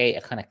create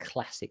a kind of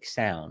classic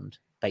sound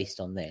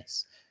based on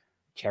this,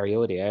 Cherry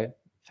Audio,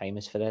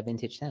 famous for their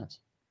vintage sounds.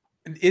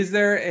 Is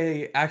there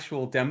a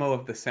actual demo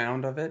of the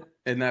sound of it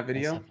in that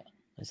video?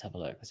 Let's have a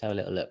look. Let's have a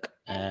little look.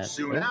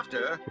 Soon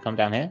after, we come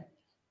down here.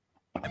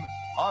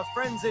 Our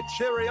friends at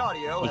Cherry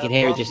Audio, you can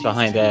hear it just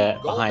behind the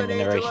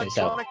narration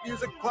itself. Electronic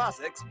music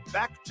classics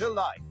back to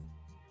life.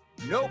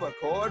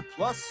 Novachord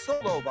plus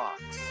Solo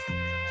Box,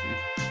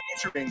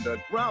 featuring the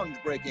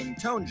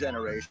groundbreaking tone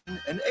generation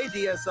and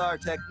ADSR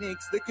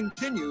techniques that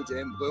continue to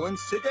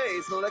influence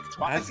today's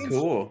electronic. That's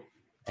cool.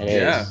 It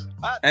is.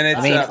 And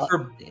it's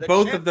for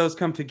both of those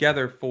come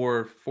together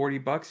for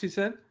 $40, you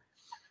said?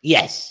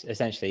 Yes,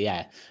 essentially,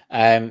 yeah.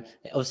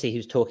 Obviously, he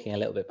was talking a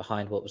little bit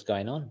behind what was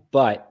going on,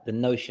 but the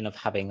notion of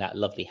having that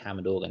lovely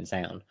Hammond organ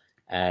sound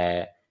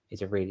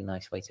is a really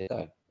nice way to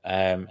go.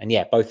 And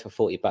yeah, both for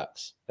 $40, but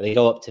they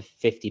go up to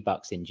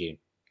 $50 in June.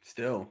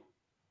 Still.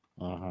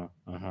 I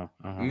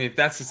mean, if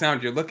that's the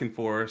sound you're looking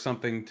for, or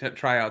something to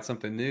try out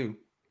something new.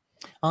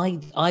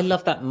 I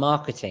love that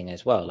marketing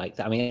as well. Like,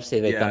 I mean,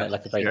 obviously they've done it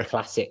like a very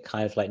classic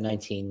kind of like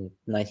 1940s,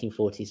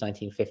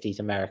 1950s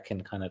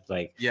American kind of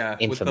like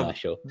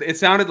infomercial. It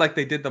sounded like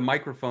they did the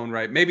microphone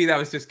right. Maybe that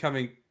was just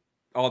coming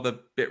all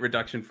the bit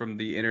reduction from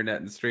the internet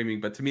and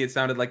streaming. But to me, it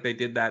sounded like they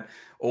did that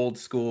old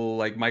school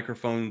like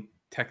microphone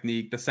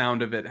technique. The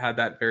sound of it had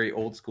that very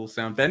old school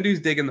sound.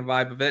 Bendu's digging the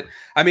vibe of it.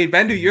 I mean,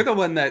 Bendu, you're the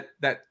one that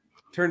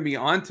turned me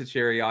on to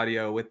Cherry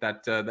Audio with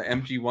that the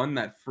MG1,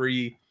 that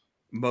free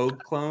Moog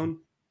clone.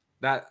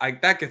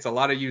 That gets a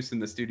lot of use in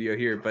the studio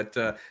here. But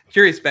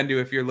curious,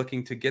 Bendu, if you're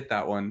looking to get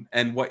that one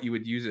and what you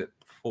would use it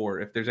for,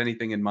 if there's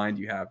anything in mind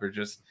you have, or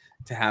just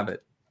to have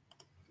it.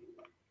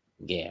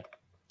 Yeah.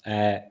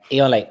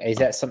 Eon, like, is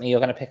that something you're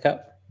going to pick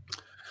up?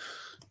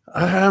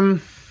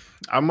 I'm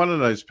one of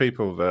those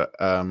people that,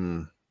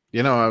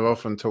 I've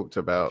often talked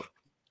about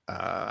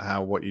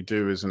how what you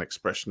do is an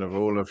expression of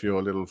all of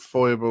your little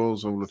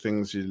foibles, all the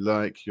things you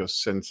like, your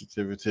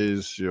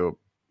sensitivities,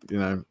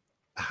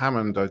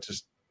 Hammond,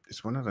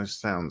 it's one of those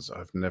sounds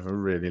I've never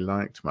really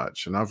liked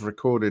much. And I've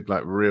recorded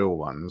like real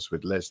ones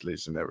with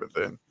Leslie's and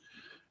everything.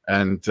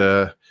 And,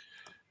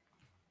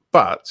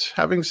 but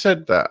having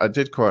said that, I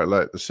did quite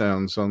like the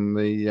sounds on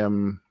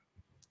the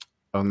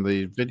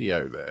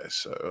video there.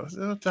 So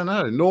I don't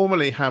know.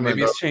 Normally Hammond.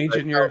 Maybe it's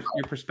changing your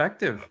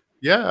perspective.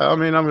 Yeah, I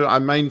mean, I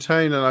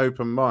maintain an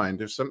open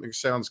mind. If something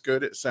sounds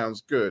good, it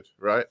sounds good,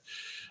 right?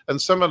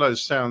 And some of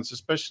those sounds,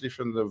 especially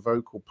from the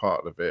vocal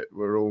part of it,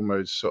 were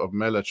almost sort of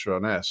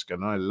Mellotron-esque,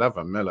 and I love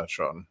a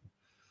Mellotron.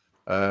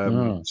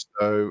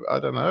 So I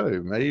don't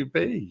know,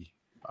 maybe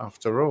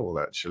after all,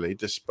 actually,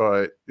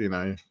 despite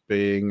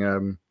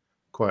being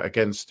quite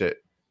against it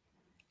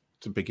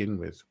to begin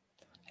with.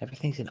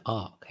 Everything's an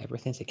arc.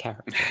 Everything's a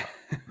character.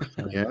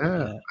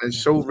 Yeah,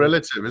 it's all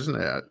relative, isn't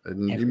it?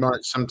 And you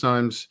might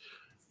sometimes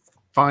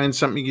find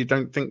something you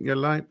don't think you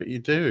like, but you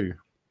do.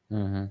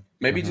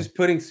 Maybe just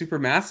putting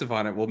Supermassive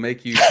on it will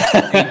make you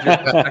change your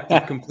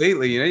perspective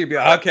completely. You'd be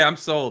like, okay, I'm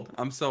sold.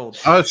 I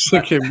was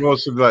thinking more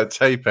of like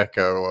tape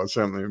echo or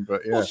something,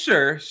 but yeah. Well,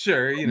 sure.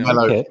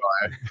 Mellow-fi.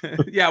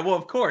 Yeah, well,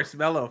 of course,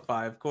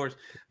 Mellow-fi, of course.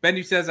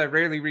 Benji says, I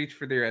rarely reach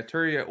for the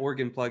Arturia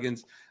organ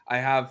plugins. I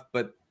have,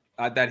 but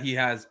that he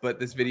has, but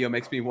this video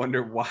makes me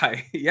wonder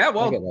why. Yeah,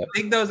 well,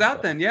 take those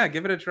out then. Yeah,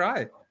 give it a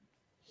try.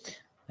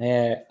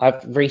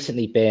 I've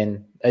recently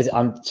been, as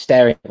I'm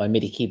staring at my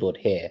MIDI keyboard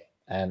here,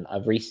 and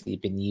I've recently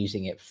been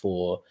using it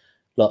for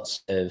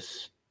lots of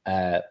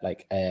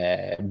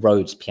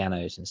Rhodes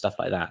pianos and stuff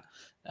like that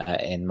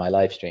in my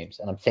live streams.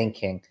 And I'm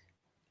thinking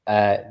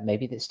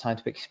maybe it's time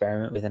to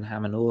experiment with an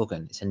Hammond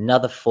organ. It's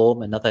another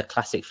form, another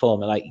classic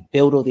form, and like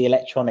build all the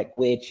electronic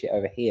weird shit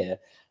over here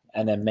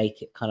and then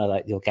make it kind of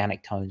like the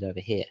organic tones over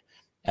here.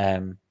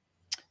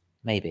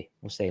 Maybe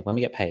we'll see when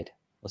we get paid.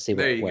 We'll see.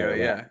 There you go.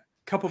 Yeah.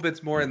 Couple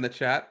bits more in the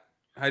chat.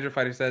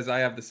 Hydrofighter says, I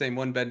have the same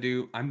one Ben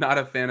do. I'm not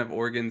a fan of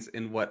organs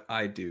in what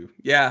I do.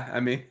 Yeah, I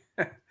mean,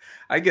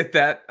 I get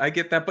that.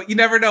 But you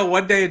never know.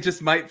 One day it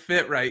just might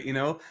fit right,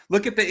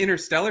 Look at the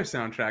Interstellar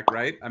soundtrack,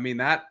 right? I mean,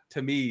 that,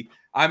 to me,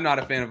 I'm not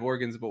a fan of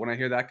organs, but when I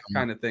hear that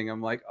kind of thing,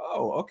 I'm like,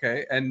 oh,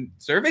 okay. And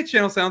Survey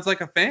Channel sounds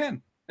like a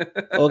fan.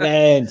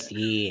 Organs,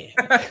 yeah.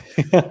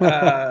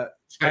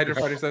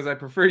 Hydrofighter says, I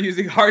prefer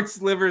using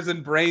hearts, livers,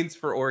 and brains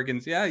for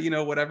organs. Yeah,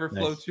 whatever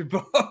floats your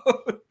boat.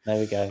 There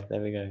we go.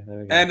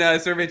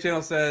 And Survey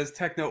Channel says,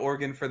 techno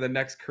organ for the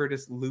next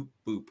Curtis Loop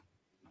Boop.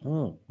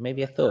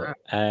 Maybe a thought.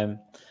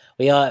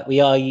 We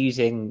are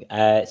using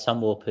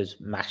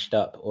Sunwarpers mashed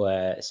up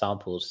or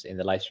samples in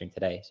the live stream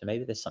today, so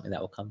maybe there's something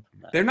that will come from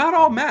that. They're not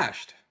all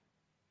mashed.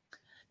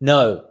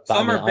 No, but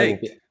some are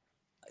baked.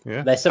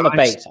 There's some are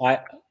baked.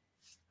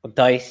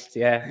 Diced,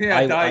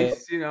 yeah.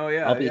 Diced,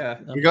 yeah.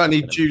 You got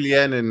any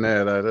julienne in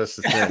there, though? That's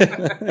the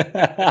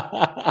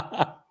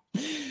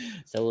thing.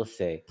 So we'll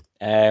see.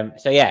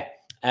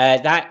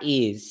 That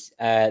is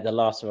the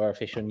last of our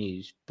official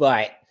news.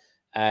 But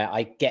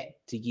I get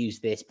to use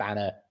this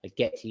banner.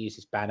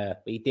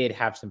 We did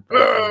have some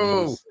breaking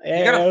news.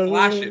 You gotta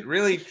flash it,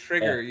 really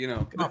trigger,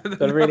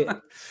 But really,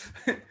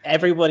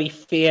 everybody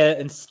fear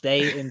and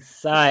stay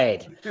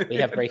inside. We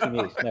have breaking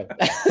news. No.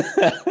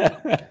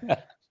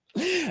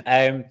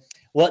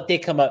 What did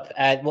come up?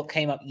 What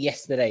came up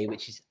yesterday,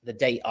 which is the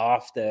day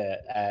after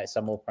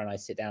Sunwarper and I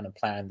sit down and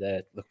plan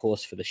the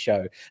course for the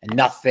show, and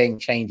nothing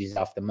changes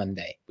after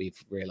Monday. We've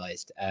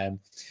realised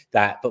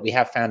but we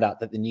have found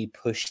out that the new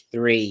Push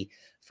 3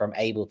 from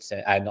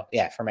Ableton,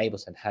 from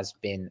Ableton has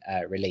been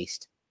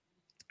released.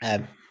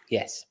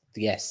 Yes.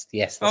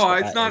 Oh,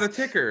 it's not a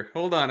ticker.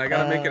 Hold on, I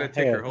gotta make it a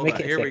ticker. Hold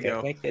on, here we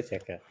go. Make it a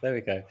ticker. There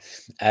we go.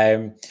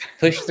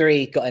 Push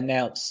 3 got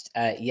announced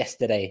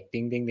yesterday.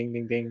 Ding, ding, ding,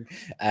 ding, ding.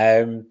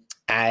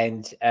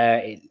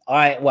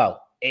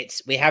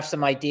 We have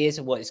some ideas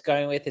of what it's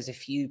going with. There's a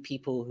few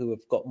people who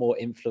have got more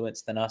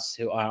influence than us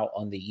who are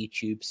on the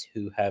YouTubes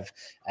who have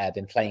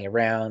been playing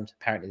around.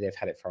 Apparently, they've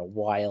had it for a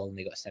while and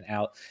they got sent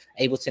out.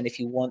 Ableton, if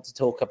you want to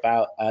talk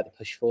about the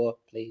Push 4,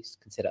 please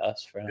consider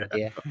us for an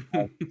idea.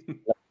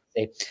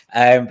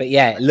 But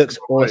yeah, it looks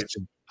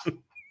awesome.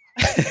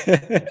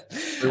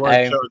 We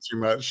won't show too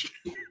much.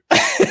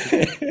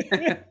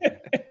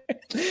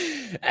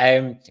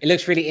 It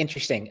looks really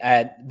interesting,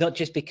 not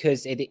just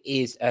because it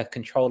is a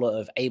controller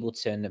of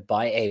Ableton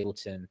by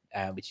Ableton,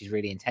 which is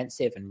really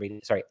intensive and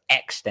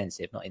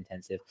extensive, not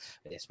intensive,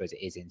 but I suppose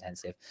it is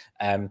intensive.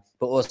 But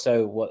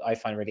also what I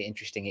find really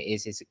interesting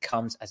is it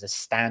comes as a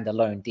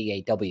standalone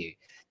DAW.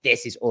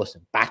 This is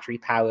awesome. Battery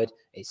powered.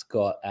 It's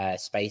got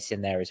space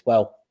in there as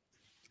well.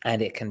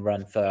 And it can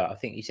run for, I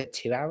think you said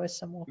 2 hours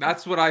somewhere.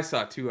 That's what I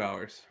saw, 2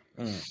 hours.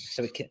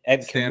 So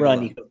it can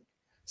run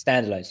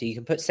standalone. So you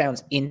can put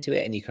sounds into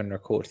it and you can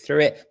record through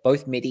it,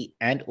 both MIDI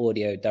and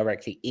audio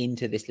directly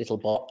into this little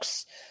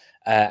box.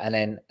 And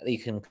then you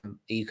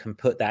can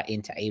put that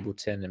into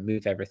Ableton and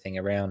move everything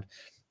around.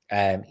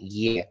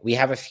 We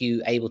have a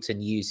few Ableton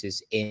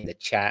users in the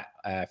chat.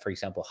 For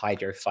example,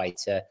 Hydro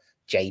Fighter,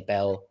 J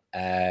Bell,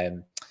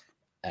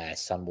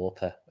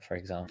 Sunwarper, for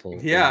example.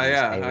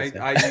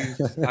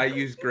 I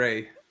use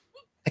Gray.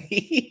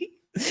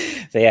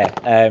 So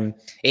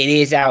it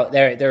is out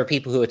there. There are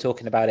people who are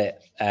talking about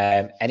it.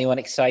 Anyone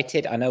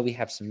excited? I know we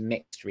have some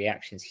mixed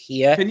reactions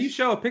here. Can you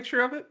show a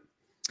picture of it?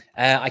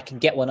 I can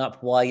get one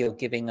up while you're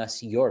giving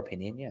us your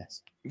opinion.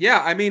 Yes.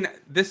 Yeah, I mean,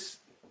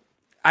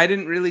 I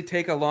didn't really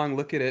take a long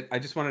look at it. I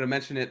just wanted to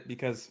mention it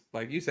because,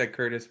 like you said,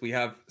 Curtis, we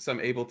have some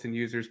Ableton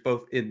users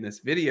both in this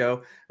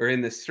video or in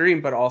this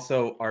stream, but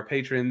also our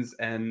patrons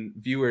and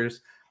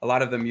viewers. A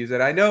lot of them use it.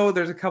 I know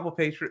there's a couple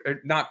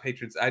not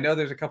patrons. I know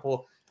there's a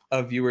couple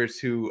of viewers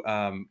who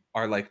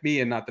are like me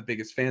and not the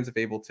biggest fans of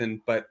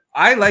Ableton, but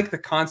I like the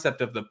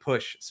concept of the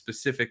push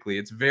specifically.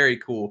 It's very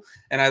cool.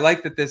 And I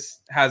like that this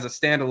has a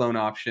standalone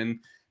option.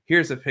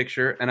 Here's a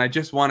picture. And I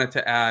just wanted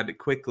to add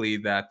quickly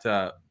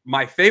that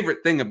my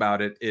favorite thing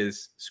about it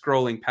is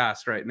scrolling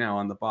past right now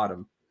on the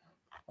bottom.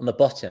 On the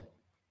bottom?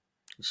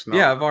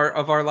 Yeah, of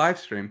our live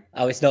stream.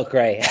 Oh, it's not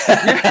great.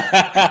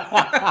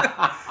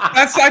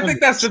 I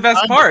think that's the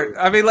best part.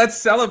 I mean, let's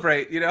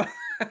celebrate, you know.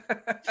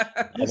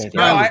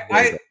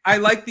 I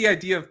like the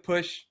idea of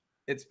push.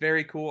 It's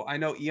very cool. I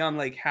know Eon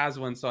Lake has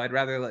one, so I'd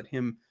rather let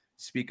him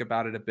speak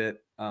about it a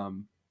bit.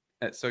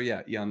 So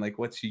yeah, Eon Lake,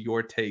 what's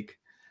your take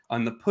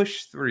on the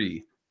Push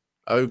 3?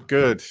 Oh,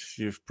 good.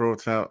 You've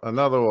brought out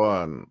another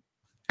one.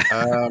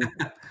 I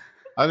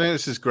think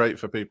this is great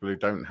for people who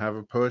don't have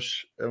a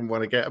push and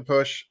want to get a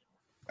push.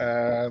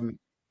 I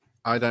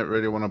don't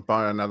really want to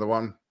buy another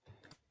one.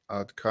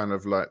 I'd kind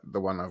of like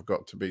the one I've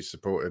got to be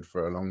supported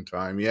for a long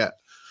time yet.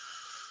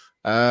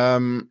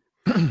 Can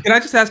I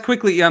just ask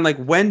quickly, Ian, like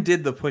when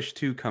did the Push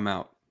 2 come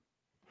out?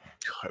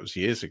 It was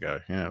years ago.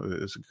 Yeah,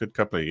 it was a good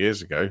couple of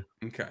years ago.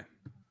 Okay.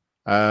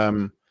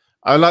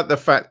 I like the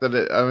fact that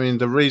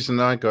the reason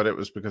I got it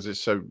was because it's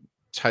so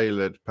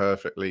tailored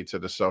perfectly to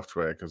the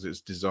software because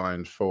it's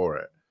designed for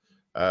it.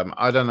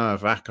 I don't know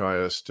if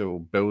Akai are still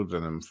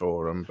building them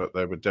for them, but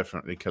they were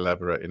definitely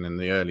collaborating in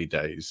the early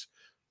days.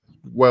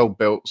 Well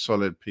built,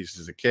 solid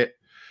pieces of kit.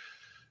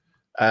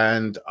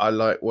 And I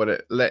like what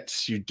it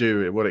lets you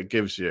do, what it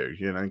gives you,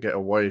 get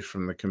away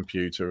from the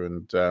computer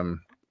and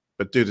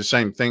but do the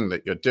same thing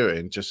that you're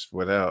doing just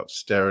without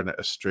staring at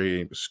a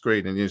screen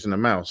and using a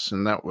mouse.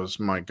 And that was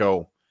my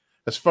goal.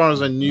 As far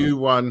as a new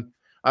one,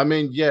 I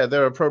mean, yeah,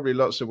 there are probably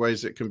lots of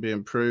ways it can be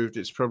improved.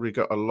 It's probably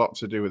got a lot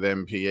to do with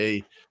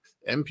MPE.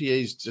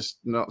 MPE is just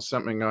not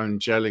something I'm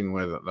gelling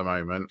with at the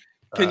moment.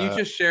 Can you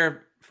just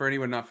share, for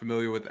anyone not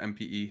familiar with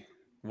MPE,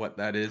 what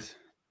that is?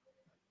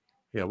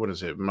 Yeah, what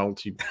is it?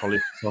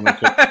 Multi-polyphonic.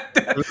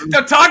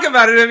 Don't talk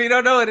about it if you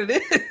don't know what it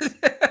is.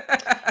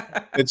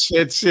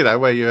 It's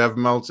where you have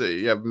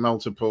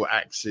multiple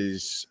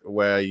axes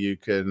where you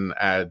can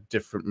add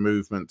different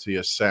movement to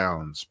your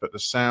sounds, but the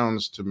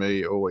sounds to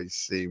me always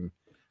seem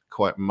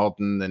quite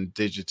modern and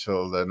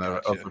digital and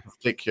of a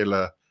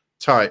particular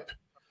type,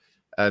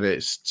 and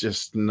it's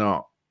just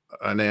not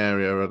an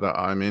area that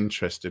I'm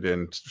interested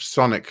in.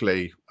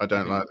 Sonically, I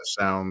don't like the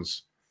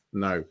sounds.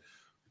 No.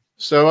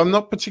 So I'm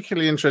not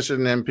particularly interested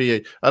in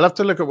MPE. I'll have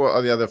to look at what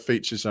the other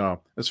features are.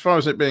 As far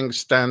as it being a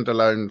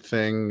standalone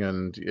thing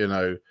and,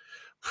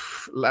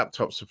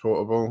 laptop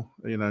supportable,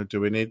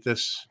 do we need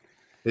this?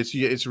 It's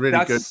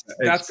really good.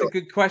 That's a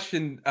good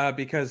question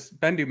because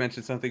Bendu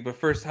mentioned something. But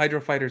first,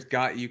 Hydro Fighter's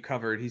got you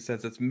covered. He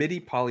says it's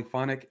MIDI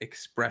polyphonic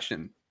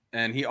expression.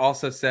 And he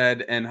also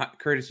said, and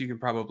Curtis, you can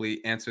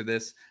probably answer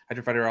this.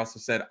 Hydro Fighter also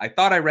said, I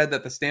thought I read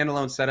that the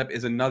standalone setup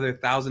is another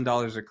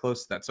 $1,000 or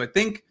close to that. So I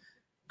think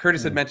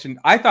Curtis had mentioned,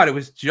 I thought it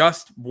was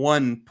just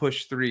one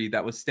Push 3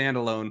 that was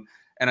standalone,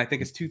 and I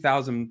think it's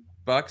 $2,000,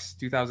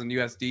 $2,000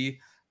 USD.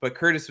 But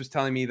Curtis was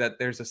telling me that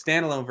there's a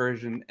standalone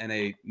version and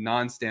a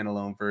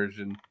non-standalone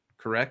version,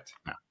 correct,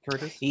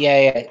 Curtis?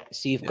 Yeah.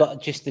 So you've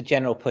got just the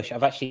general Push.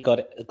 I've actually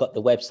got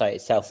the website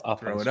itself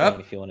up on the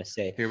screen if you want to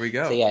see. Here we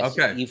go. So yeah,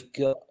 okay.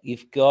 So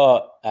you've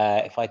got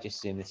if I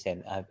just zoom this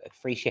in,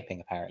 free shipping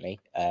apparently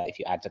if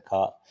you add to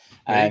cart.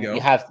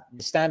 You have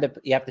the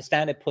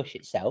standard Push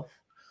itself.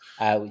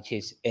 Which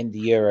is in the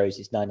euros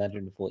is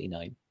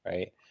 949,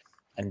 right?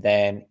 And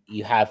then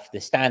you have the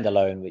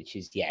standalone, which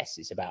is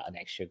it's about an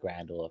extra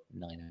grand or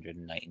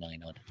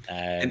 999 odd.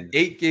 And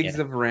 8 gigs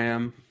of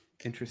RAM.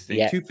 Interesting.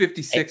 Yeah.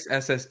 256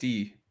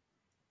 SSD.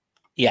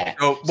 Yeah.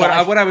 So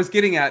what I was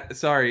getting at,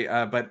 sorry,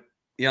 but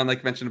Ian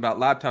like mentioned about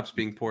laptops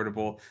being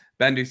portable.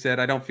 Bendu said,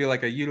 I don't feel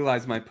like I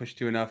utilize my Push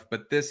 2 enough,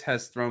 but this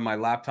has thrown my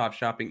laptop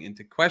shopping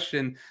into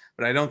question.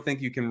 But I don't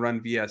think you can run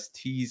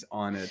VSTs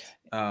on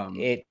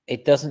it.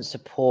 It doesn't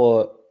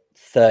support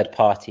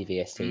third-party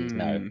VSTs,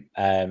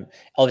 no.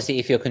 Obviously,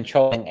 if you're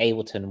controlling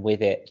Ableton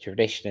with it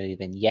traditionally,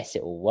 then yes,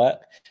 it will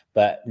work,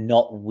 but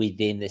not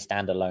within the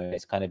standalone.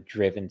 It's kind of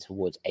driven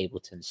towards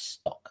Ableton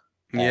stock.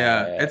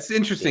 It's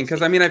interesting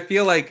because, I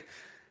feel like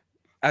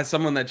as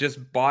someone that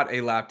just bought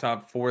a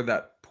laptop for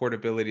that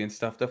portability and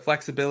stuff, the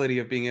flexibility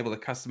of being able to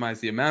customize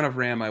the amount of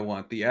RAM I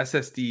want, the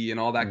SSD and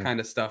all that kind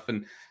of stuff,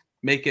 and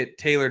make it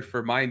tailored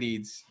for my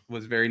needs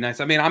was very nice.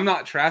 I'm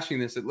not trashing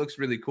this. It looks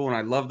really cool. And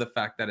I love the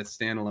fact that it's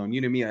standalone.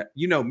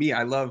 You know me,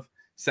 I love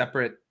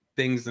separate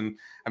things. And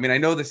I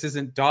know this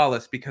isn't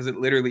DAWless because it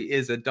literally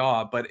is a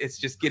DAW, but it's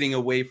just getting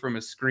away from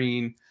a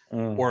screen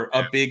or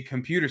a big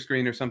computer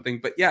screen or something.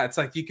 But yeah, it's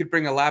like you could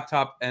bring a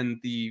laptop and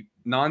the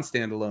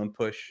non-standalone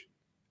Push.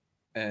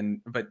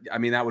 But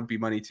that would be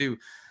money too.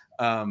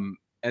 And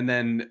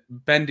then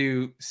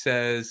Bendu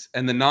says,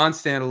 and the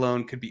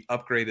non-standalone could be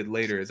upgraded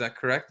later. Is that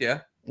correct?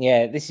 Yeah.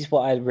 Yeah, this is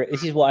what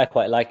I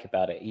quite like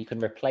about it. You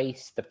can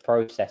replace the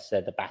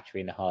processor, the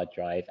battery, and the hard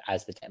drive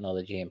as the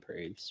technology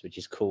improves, which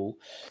is cool.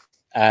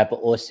 But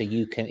also,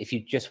 you can, if you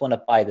just want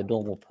to buy the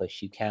normal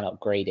push, you can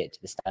upgrade it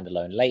to the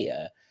standalone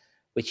later,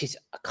 which is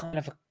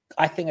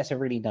I think that's a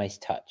really nice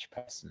touch.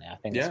 Personally, I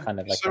think it's kind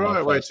of like it's the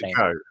right way to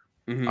go.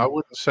 Mm-hmm. I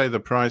wouldn't say the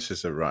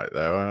prices are right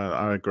though.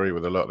 I agree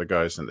with a lot of the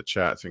guys in the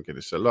chat thinking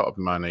it's a lot of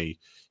money.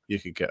 You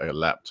could get a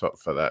laptop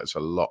for that. It's a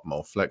lot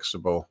more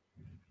flexible.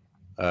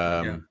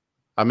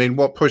 I mean,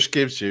 what push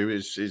gives you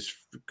is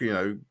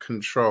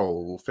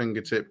control,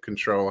 fingertip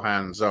control,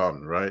 hands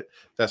on, right?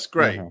 That's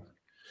great. Mm-hmm.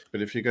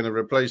 But if you're going to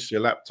replace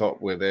your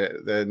laptop with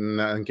it, then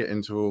and get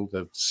into all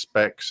the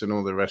specs and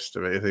all the rest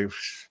of it,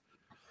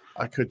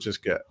 I could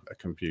just get a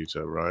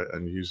computer, right,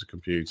 and use a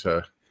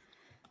computer.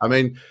 I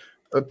mean,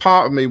 a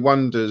part of me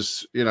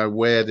wonders,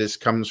 where this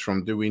comes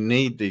from. Do we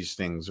need these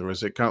things, or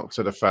is it come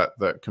to the fact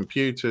that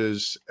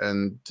computers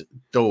and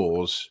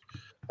doors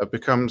have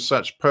become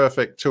such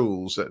perfect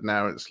tools that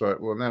now it's like,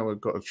 well, now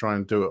we've got to try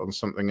and do it on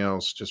something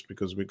else just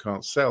because we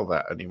can't sell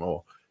that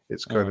anymore.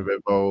 It's kind of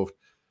evolved.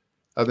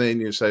 I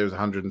mean, you say it was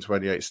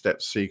 128 step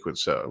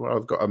sequencer. Well,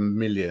 I've got a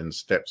 1,000,000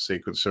 step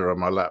sequencer on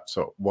my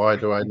laptop. Why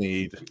do I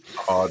need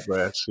a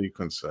hardware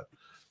sequencer?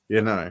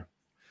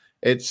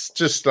 It's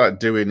just like,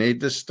 do we need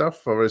this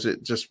stuff, or is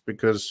it just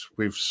because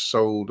we've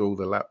sold all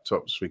the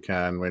laptops we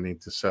can, we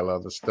need to sell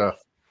other stuff?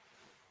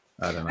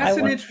 I don't know.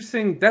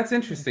 That's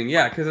interesting.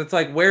 Yeah, because it's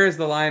like, where is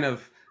the line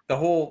of the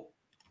whole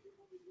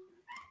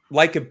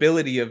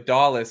likability of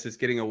Dawless is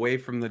getting away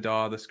from the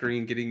DAW, the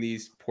screen, getting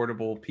these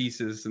portable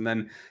pieces, and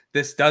then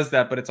this does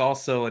that, but it's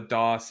also a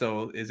DAW.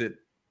 So is it?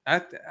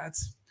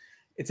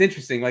 It's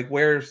interesting. Like,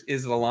 where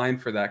is the line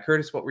for that?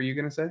 Curtis, what were you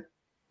going to say?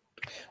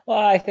 Well,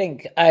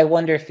 I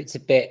wonder if it's a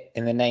bit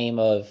in the name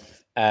of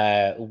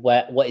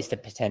what is the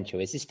potential?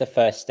 Is this the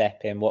first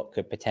step in what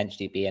could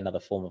potentially be another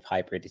form of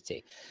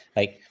hybridity?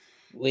 Like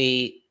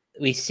we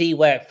see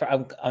where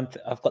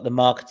I've got the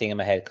marketing in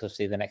my head, because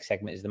obviously the next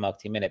segment is the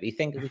marketing minute.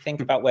 But we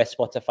think about where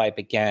Spotify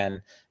began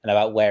and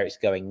about where it's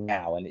going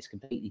now, and it's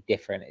completely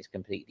different. It's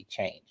completely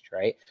changed,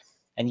 right?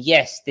 And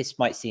yes, this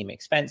might seem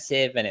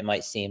expensive, and it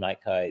might seem like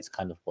it's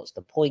kind of, what's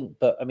the point?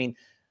 But I mean,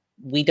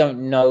 we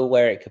don't know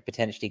where it could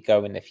potentially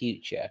go in the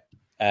future.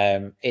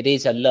 It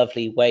is a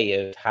lovely way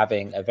of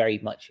having a very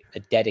much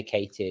a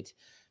dedicated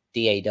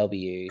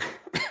DAW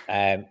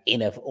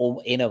in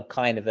a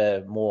kind of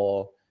a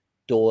more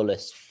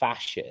Dawless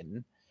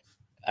fashion,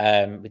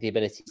 with the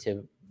ability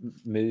to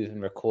move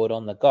and record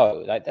on the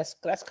go. Like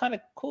that's kind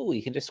of cool.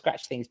 You can just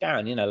scratch things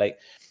down, like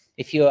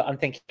I'm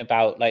thinking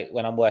about, like,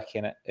 when I'm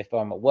if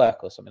I'm at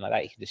work or something like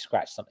that, you can just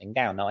scratch something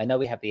down. Now, I know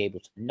we have the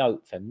Ableton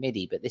Note for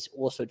MIDI, but this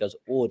also does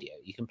audio.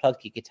 You can plug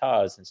your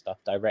guitars and stuff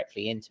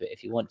directly into it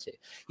if you want to.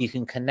 You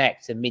can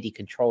connect a MIDI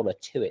controller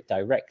to it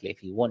directly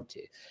if you want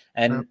to.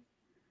 And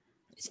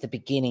it's the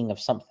beginning of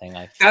something.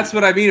 That's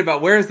what I mean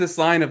about, where is this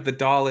line of the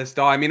DAW-less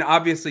DAW? I mean,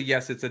 obviously,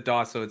 yes, it's a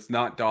DAW, so it's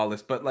not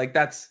DAW-less, but like,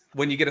 that's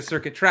when you get a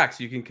circuit track,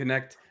 so you can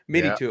connect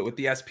MIDI to it. With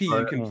the SP,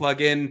 you can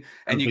plug in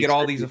and you get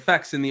all these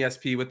effects in the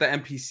SP. With the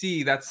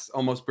MPC, that's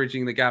almost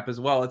bridging the gap as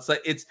well. It's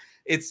like,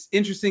 it's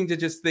interesting to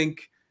just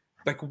think,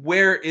 like,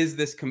 where is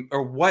this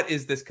or what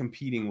is this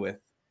competing with?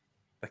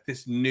 Like,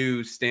 this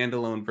new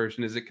standalone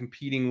version, is it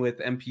competing with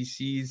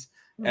MPCs,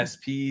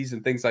 SPs,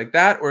 and things like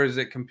that, or is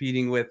it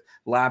competing with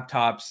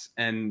laptops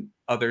and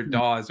other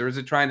DAWs, or is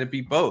it trying to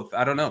be both?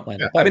 I don't know.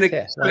 I mean,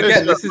 again,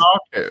 this is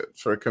market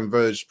for a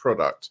converged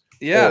product.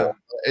 Yeah, or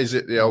is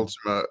it the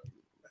ultimate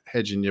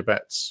hedging your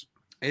bets?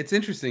 It's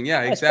interesting.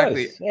 Yeah,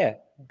 exactly. Yeah.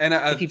 And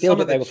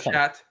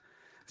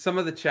some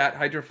of the chat,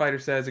 Hydro Fighter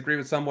says, agree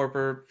with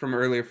Sunwarper from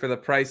earlier. For the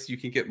price, you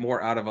can get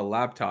more out of a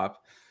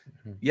laptop.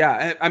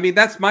 Yeah, I mean,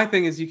 that's my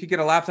thing, is you could get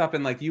a laptop,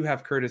 and like you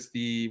have, Curtis,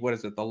 the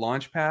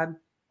launch pad.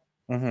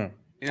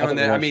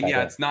 I mean,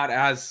 it's not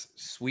as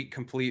sweet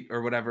complete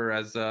or whatever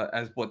as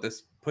what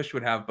this push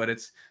would have, but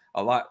it's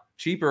a lot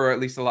cheaper, or at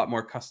least a lot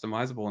more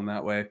customizable in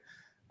that way.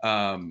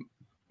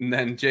 And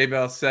then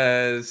J-Bell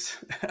says,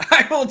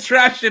 I will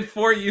trash it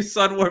for you,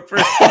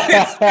 Sunwarper.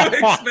 It's too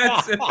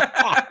expensive.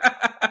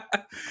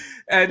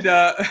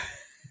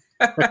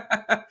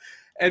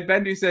 And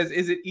Bendu says,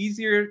 is it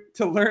easier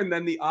to learn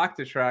than the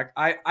Octatrack?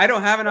 I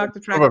don't have an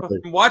Octatrack,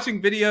 but from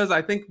watching videos,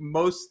 I think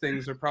most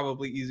things are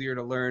probably easier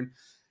to learn.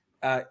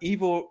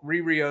 Evil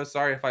Ririo,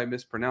 sorry if I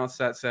mispronounced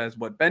that, says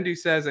what Bendu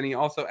says, and he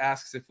also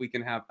asks if we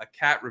can have a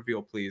cat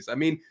reveal, please. I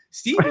mean,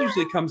 Steve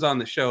usually comes on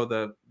the show,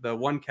 the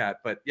one cat,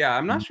 but yeah,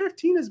 I'm not sure if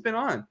Tina's been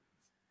on.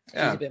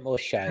 Yeah. She's a bit more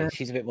shy.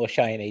 She's a bit more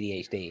shy in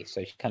ADHD,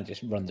 so she kind of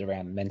just runs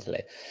around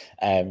mentally.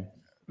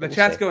 The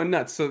chat's going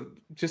nuts, so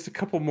just a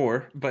couple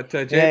more. But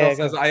J-Bell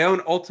says, I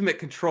own Ultimate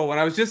Control. When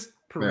I was just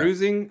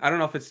perusing, I don't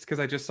know if it's because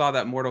I just saw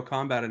that Mortal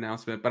Kombat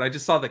announcement, but I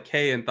just saw the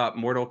K and thought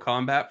Mortal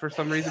Kombat for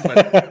some reason.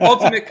 But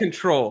Ultimate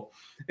Control,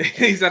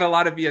 he's at a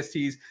lot of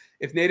VSTs.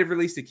 If Native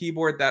released a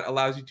keyboard that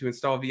allows you to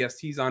install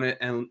VSTs on it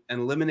and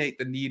eliminate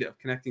the need of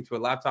connecting to a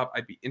laptop,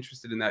 I'd be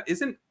interested in that.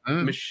 Isn't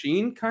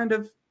Machine kind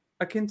of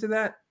akin to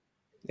that?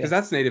 Because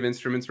that's Native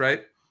Instruments,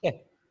 right? Yeah.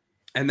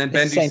 And then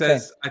Bendy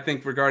says, I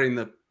think regarding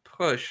the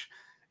push,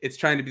 it's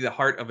trying to be the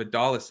heart of a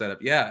Dawless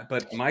setup. Yeah,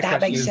 but my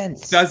question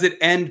is, does it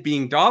end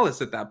being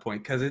Dawless at that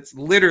point? Because it's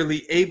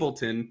literally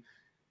Ableton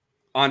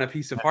on a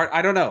piece of hardware.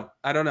 I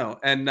don't know.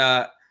 And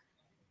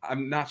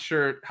I'm not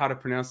sure how to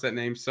pronounce that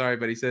name. Sorry,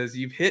 but he says,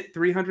 you've hit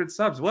 300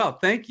 subs. Well,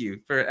 thank you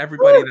for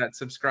everybody that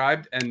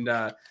subscribed. And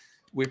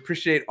we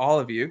appreciate all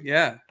of you.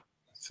 Yeah.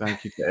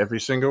 Thank you to every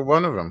single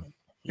one of them.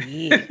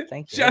 Yeah,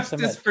 thank you.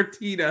 Justice for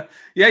Tina.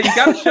 Yeah, you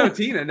got to show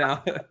Tina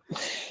now.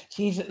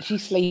 She's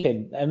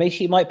sleeping. I mean,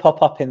 she might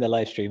pop up in the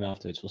live stream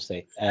afterwards. We'll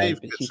see.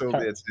 Steve gets all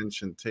the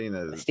attention.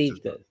 Tina.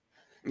 Steve does.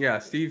 Yeah,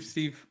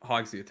 Steve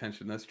hogs the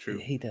attention. That's true.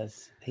 He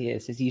does. He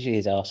is. It's usually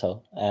his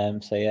arsehole.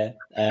 So yeah.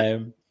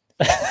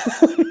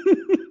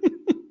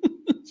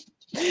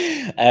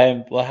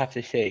 We'll have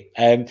to see.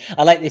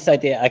 I like this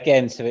idea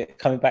again. So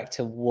coming back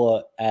to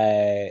what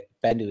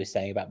Bendu was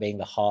saying about being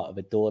the heart of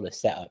a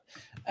Dawless setup,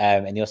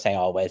 and you're saying,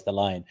 "Oh, where's the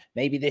line?"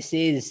 Maybe this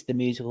is the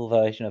musical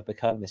version of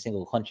becoming the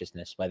single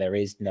consciousness, where there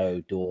is no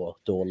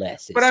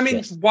Dawless. But I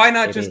mean, why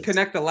not just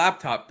connect a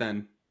laptop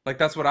then? Like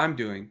that's what I'm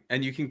doing,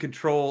 and you can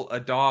control a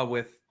DAW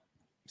with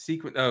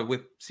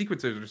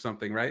sequencers or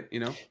something, right? You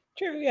know.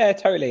 True, yeah,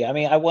 totally. I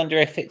mean, I wonder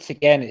if it's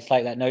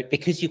like that note,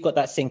 because you've got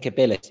that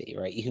syncability,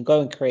 right? You can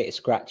go and create a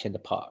scratch in the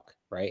park,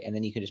 right? And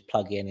then you can just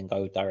plug in and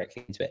go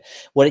directly into it.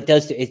 What it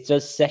does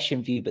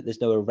session view, but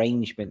there's no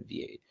arrangement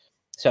view.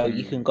 So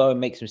you can go and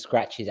make some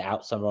scratches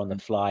out somewhere on the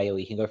fly, or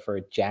you can go for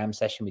a jam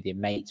session with your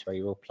mates where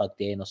you're all plugged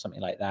in or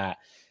something like that.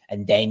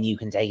 And then you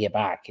can take it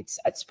back.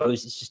 I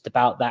suppose it's just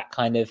about that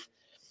kind of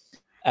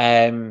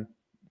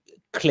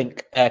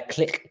click,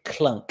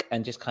 clunk,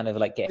 and just kind of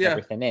like get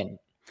everything in.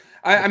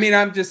 I mean,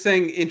 I'm just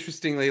saying,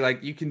 interestingly,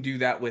 like you can do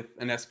that with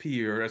an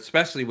SP or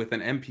especially with an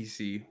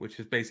MPC, which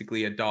is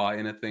basically a DAW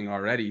in a thing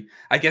already.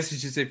 I guess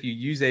it's just if you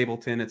use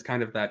Ableton, it's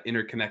kind of that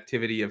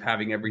interconnectivity of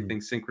having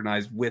everything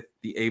synchronized with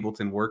the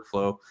Ableton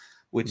workflow,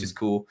 which is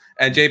cool.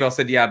 And J Bell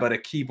said, yeah, but a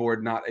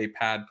keyboard, not a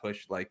pad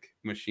push like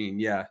machine.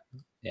 Yeah.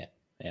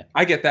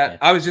 I get that. Yeah.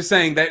 I was just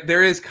saying that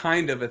there is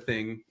kind of a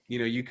thing, you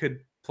know, you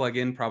could plug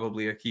in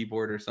probably a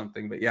keyboard or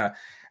something, but yeah.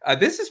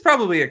 This is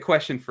probably a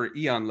question for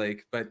Eon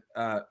Lake, but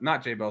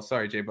not J-Bell.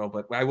 Sorry, J-Bell,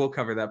 but I will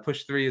cover that.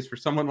 Push 3 is for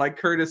someone like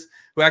Curtis,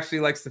 who actually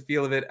likes the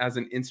feel of it as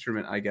an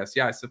instrument, I guess.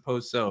 Yeah, I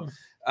suppose so.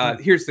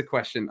 Here's the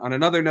question. On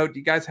another note, do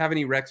you guys have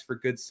any recs for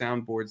good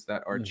soundboards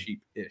that are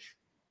cheap-ish?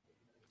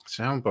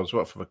 Soundboards,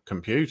 what, for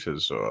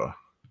computers or?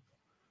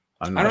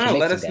 I don't know.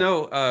 Let us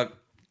know,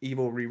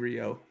 Evil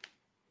Rio.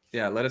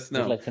 Yeah, let us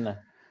know. I'd like to know.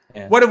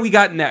 Yeah. What have we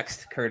got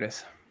next,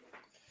 Curtis?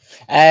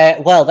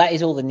 Well, that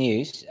is all the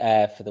news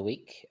for the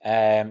week.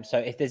 So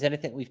if there's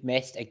anything we've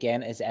missed,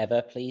 again, as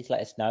ever, please let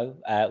us know.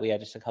 We are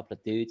just a couple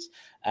of dudes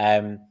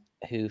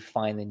who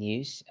find the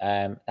news.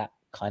 That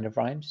kind of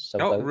rhymes.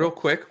 So real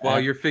quick,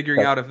 while you're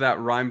figuring out if that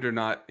rhymed or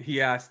not,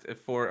 they asked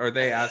for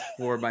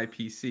my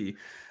PC.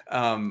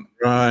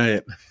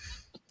 Right.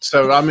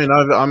 So, I mean,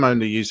 I'm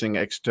only using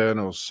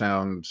external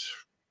sound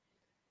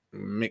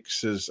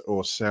mixers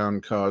or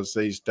sound cards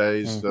these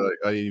days.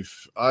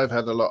 I've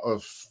had a lot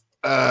of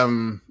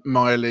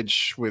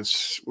mileage with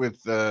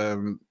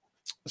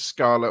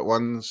Scarlett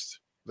ones.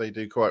 They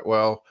do quite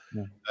well.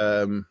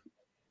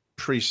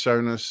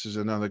 PreSonus is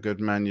another good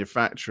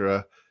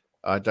manufacturer.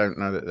 I don't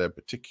know that they're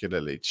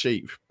particularly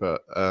cheap,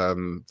 but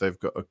they've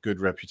got a good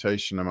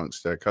reputation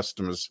amongst their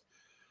customers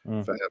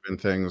for having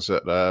things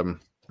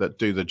that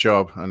do the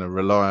job and are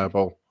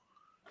reliable.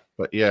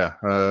 But yeah,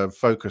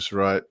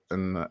 Focusrite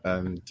and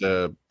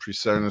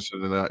PreSonus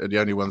are the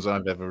only ones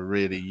I've ever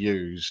really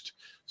used.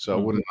 So I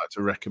wouldn't like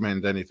to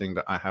recommend anything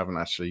that I haven't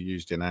actually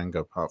used in anger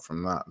apart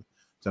from that.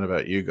 Don't know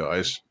about you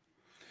guys.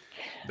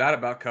 That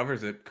about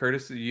covers it.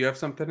 Curtis, do you have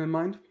something in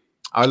mind?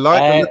 I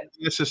like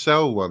the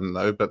SSL one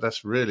though, but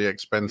that's really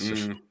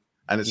expensive.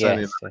 And it's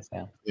only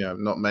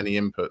not many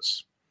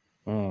inputs.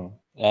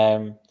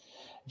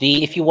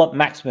 If you want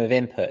maximum of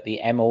input, the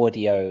M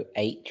Audio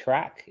 8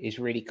 track is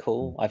really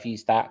cool. I've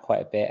used that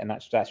quite a bit, and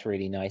that's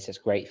really nice. It's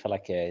great for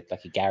like a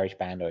garage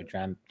band or a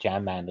jam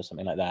band or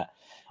something like that.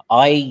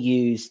 I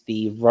use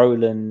the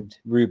Roland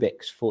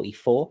Rubix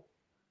 44.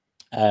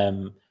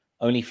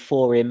 Only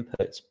 4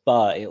 inputs,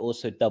 but it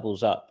also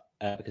doubles up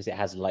because it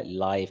has like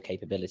live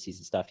capabilities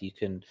and stuff. You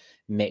can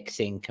mix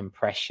in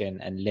compression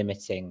and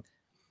limiting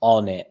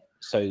on it,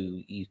 so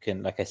you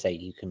can, like I say,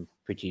 you can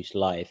produce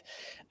live.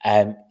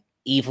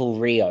 Evil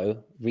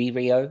Rio,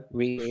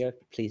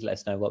 please let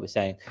us know what we're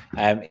saying.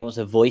 It was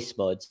a voice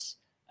mods.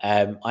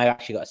 I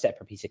actually got a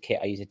separate piece of kit.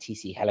 I use a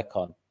TC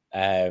Helicon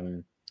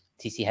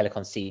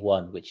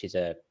C1, which is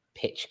a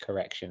pitch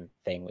correction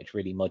thing, which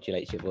really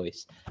modulates your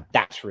voice.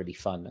 That's really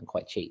fun and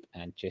quite cheap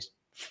and just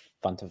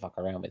fun to fuck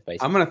around with,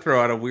 basically. I'm going to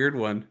throw out a weird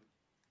one.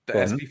 The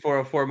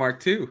SP404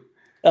 Mark II.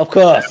 Of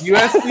course.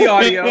 USB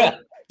audio.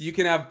 You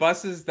can have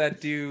buses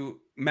that do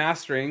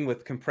mastering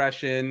with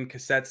compression,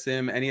 cassette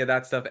sim, any of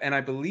that stuff. And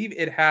I believe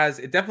it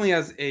definitely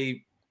has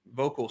a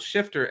vocal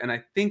shifter. And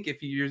I think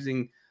if you're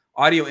using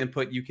audio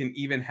input, you can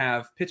even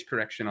have pitch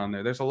correction on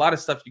there. There's a lot of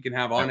stuff you can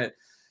have on it.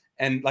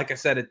 And like I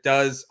said, it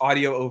does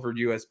audio over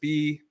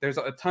USB. There's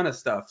a ton of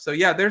stuff. So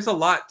yeah, there's a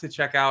lot to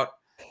check out.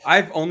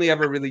 I've only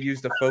ever really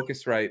used a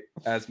Focusrite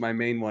as my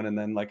main one. And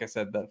then, like I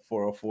said, the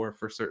 404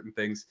 for certain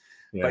things.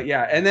 Yeah. But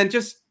yeah, and then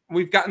just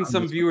we've gotten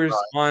some viewers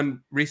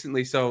on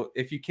recently. So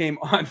if you came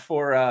on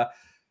for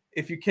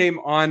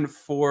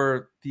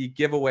the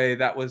giveaway,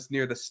 that was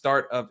near the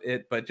start of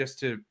it. But just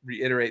to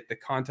reiterate, the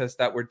contest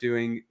that we're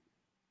doing,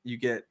 we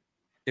get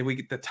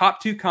the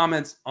top 2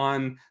 comments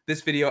on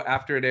this video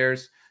after it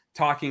airs,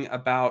 talking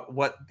about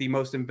what the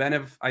most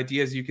inventive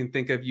ideas you can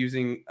think of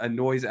using a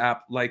noise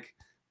app like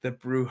the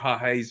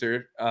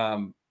Brewheiser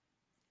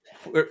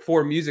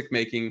for music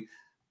making.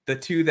 The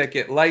 2 that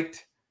get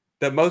liked,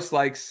 the most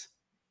likes,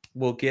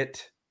 will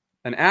get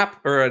an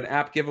app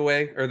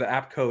giveaway, or the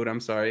app code, I'm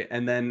sorry.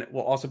 And then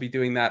we'll also be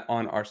doing that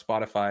on our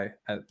Spotify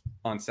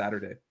on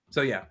Saturday.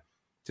 So yeah,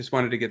 just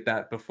wanted to get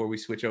that before we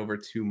switch over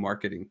to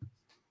marketing.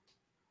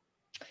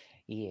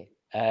 Yeah.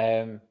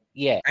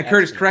 Yeah. And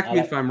Curtis, correct me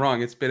if I'm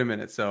wrong. It's been a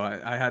minute, so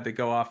I had to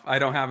go off. I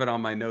don't have it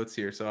on my notes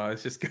here, so I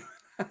was just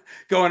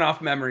going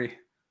off memory.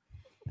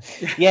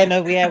 Yeah,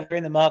 no, we're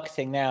in the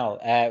marketing now.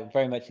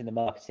 Very much in the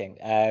marketing.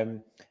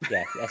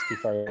 Yeah, SP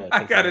Pro.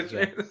 I got it.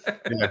 Yeah,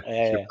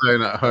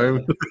 playing at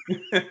home.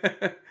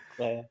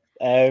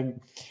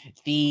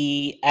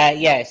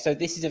 So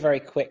this is a very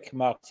quick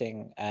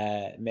marketing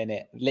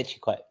minute,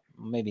 literally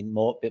maybe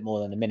a bit more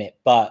than a minute,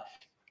 but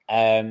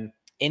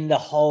in the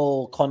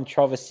whole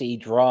controversy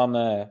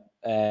drama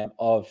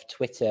of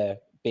Twitter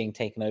being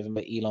taken over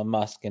by Elon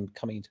Musk and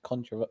coming into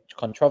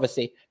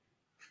controversy,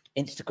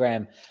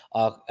 Instagram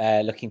are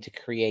looking to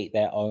create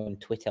their own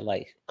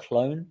Twitter-like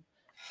clone,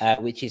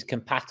 which is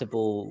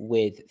compatible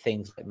with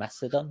things like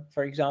Mastodon,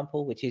 for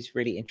example, which is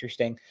really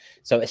interesting.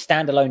 So a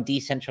standalone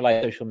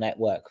decentralized social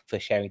network for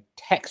sharing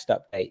text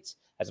updates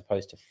as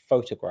opposed to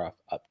photograph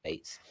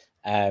updates.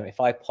 If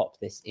I pop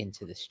this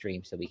into the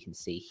stream so we can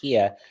see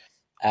here,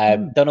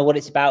 don't know what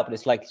it's about, but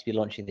it's likely to be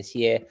launching this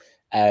year.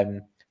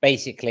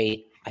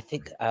 Basically, I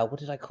think, what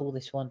did I call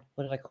this one?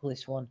 The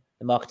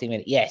marketing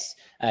minute. Yes,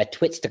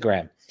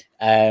 Twitstagram.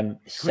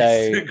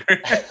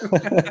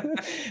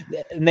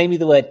 Name me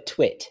the word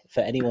twit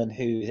for anyone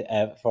who,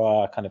 for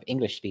our kind of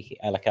English speaking,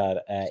 like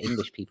our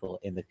English people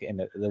in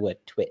the word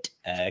twit,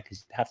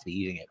 because you have to be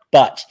using it.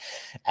 But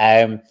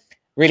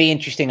really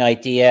interesting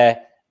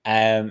idea.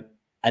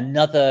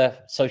 Another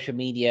social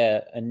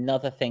media,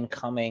 another thing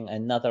coming,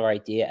 another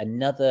idea,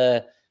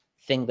 another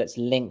thing that's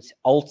linked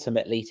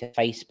ultimately to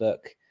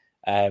Facebook.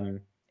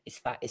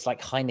 It's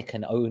like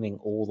Heineken owning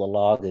all the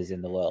lagers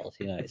in the world.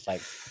 You know, it's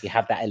like you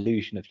have that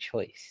illusion of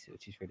choice,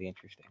 which is really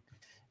interesting.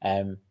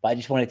 But I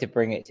just wanted to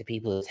bring it to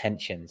people's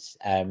attentions.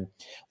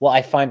 What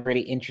I find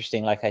really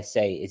interesting, like I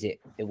say, is it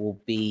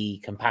will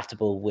be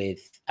compatible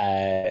with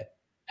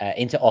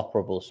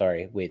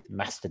interoperable, with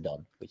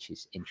Mastodon, which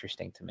is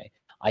interesting to me.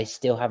 I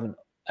still haven't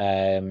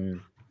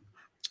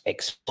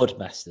explored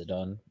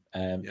Mastodon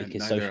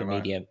because social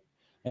media,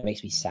 it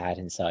makes me sad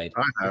inside.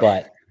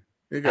 But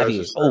you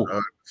guys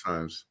are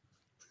times.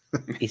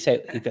 Say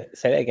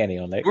that again,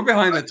 Eon Lake. We're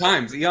behind the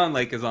times. Eon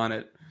Lake is on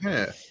it.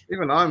 Yeah,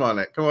 even I'm on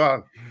it. Come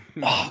on.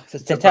 Oh, so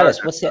tell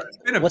us, what's it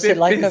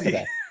like busy over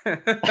there?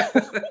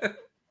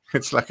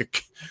 It's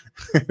like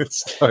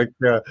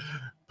a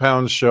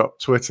pound shop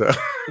Twitter.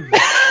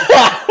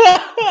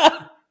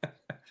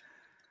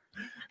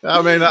 I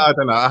mean, I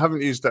don't know. I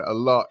haven't used it a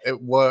lot. It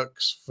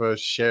works for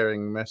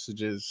sharing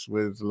messages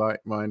with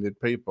like-minded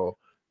people.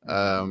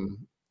 I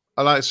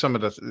like some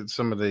of the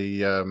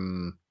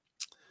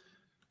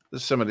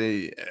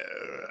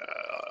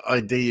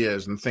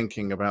ideas and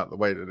thinking about the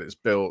way that it's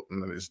built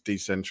and that it's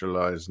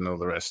decentralized and all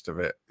the rest of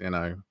it, you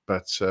know.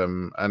 But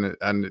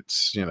and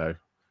it's, you know,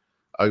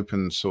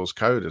 open source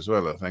code as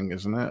well, I think,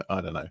 isn't it? I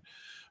don't know.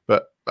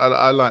 But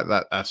I like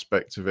that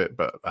aspect of it,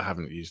 but I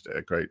haven't used it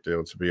a great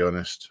deal, to be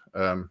honest.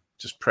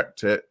 Just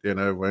prepped it, you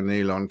know, when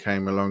Elon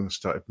came along and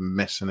started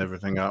messing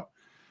everything up,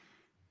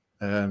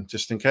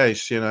 just in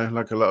case, you know,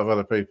 like a lot of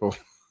other people.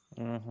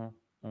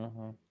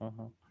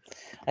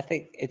 I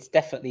think it's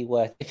definitely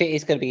worth, if it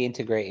is going to be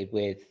integrated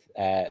with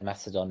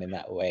Mastodon in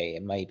that way,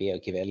 it may be able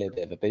to give it a little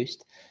bit of a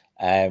boost.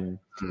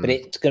 But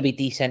it's going to be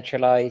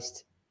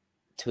decentralized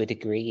to a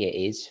degree. It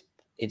is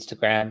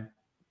Instagram,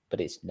 but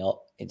it's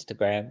not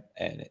Instagram,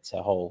 and it's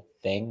a whole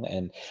thing.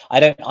 And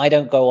I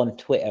don't go on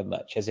Twitter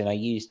much, as in I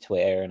use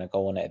Twitter and I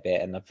go on it a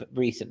bit, and I've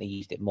recently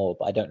used it more,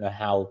 but I don't know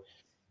how.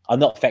 I'm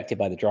not affected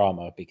by the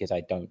drama because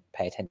I don't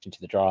pay attention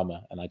to the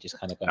drama, and I just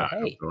kind of go,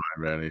 hey.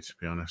 Really, to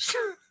be honest.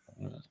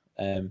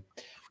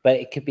 But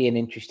it could be an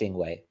interesting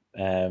way.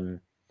 So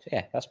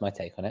yeah, that's my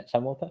take on it.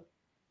 Sam Walper?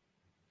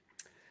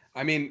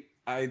 I mean,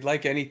 I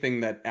like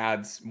anything that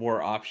adds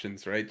more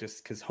options, right?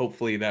 Just because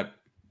hopefully that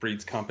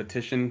breeds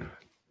competition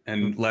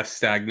and less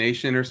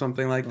stagnation or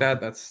something like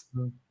that.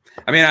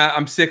 I mean,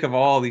 I'm sick of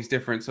all these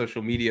different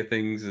social media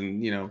things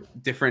and, you know,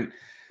 different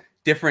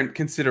different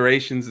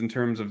considerations in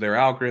terms of their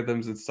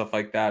algorithms and stuff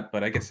like that,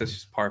 but I guess that's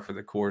just par for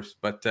the course.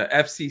 But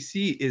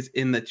FCC is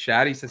in the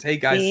chat. He says, hey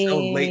guys, so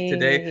late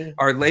today.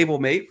 Our label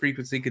mate,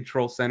 Frequency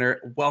Control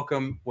Center,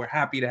 welcome. We're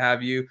happy to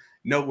have you.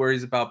 No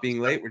worries about being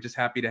late. We're just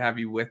happy to have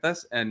you with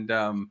us. And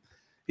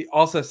he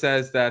also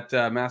says that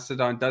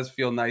Mastodon does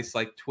feel nice,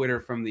 like Twitter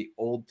from the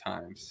old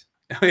times.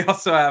 And we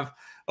also have,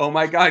 oh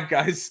my God,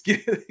 guys,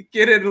 get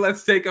in and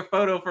let's take a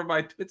photo for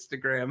my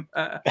Twitstagram.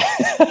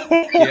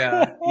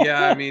 Yeah,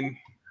 I mean,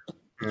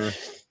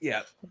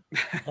 yeah.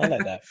 I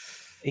like that.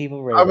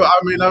 Evil I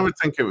mean, I would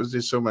think it was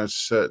just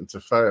almost certain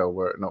to fail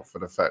were it not for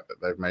the fact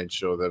that they've made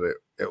sure that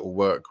it will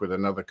work with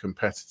another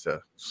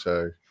competitor.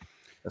 So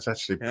that's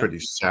actually pretty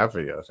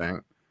savvy, I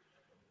think.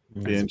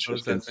 Be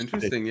interesting. That's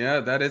interesting. Yeah,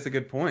 that is a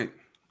good point.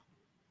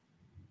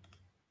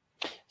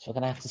 So we're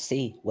going to have to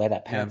see where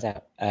that pans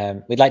out.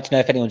 We'd like to know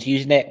if anyone's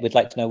using it. We'd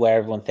like to know where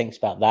everyone thinks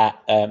about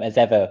that. As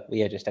ever,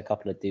 we are just a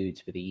couple of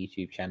dudes with a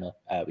YouTube channel,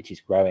 which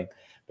is growing,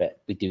 but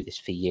we do this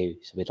for you.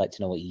 So we'd like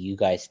to know what you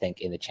guys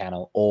think in the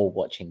channel or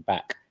watching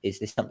back. Is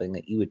this something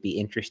that you would be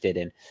interested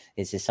in?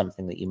 Is this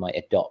something that you might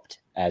adopt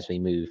as we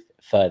move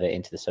further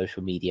into the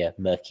social media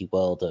murky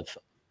world of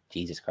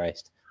Jesus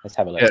Christ? Let's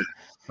have a look. Yeah.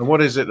 And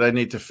what is it they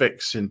need to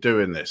fix in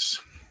doing this?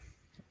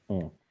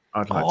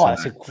 I'd like to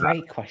that's a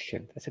great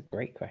question. That's a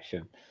great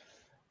question.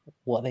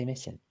 What are they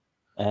missing?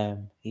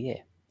 So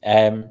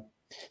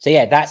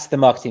yeah, that's the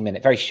marketing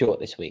minute. Very short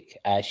this week.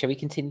 Shall we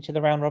continue to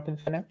the round robin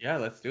for now? Yeah,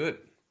 let's do it.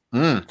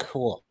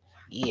 Cool.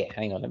 Yeah,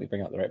 hang on. Let me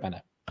bring up the right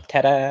banner.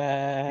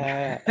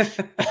 Ta-da!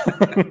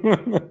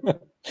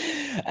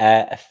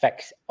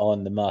 Effects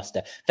on the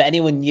master. For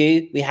anyone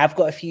new, we have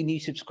got a few new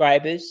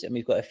subscribers and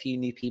we've got a few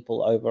new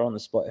people over on the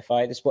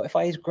Spotify. The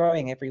Spotify is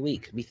growing every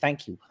week. We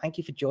thank you. Thank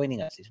you for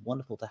joining us. It's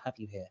wonderful to have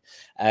you here.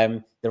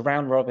 The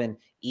round robin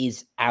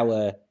is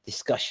our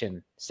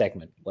discussion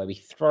segment where we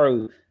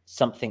throw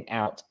something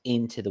out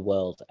into the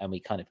world and we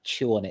kind of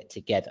chew on it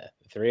together.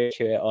 The three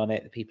chew it on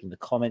it, the people in the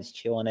comments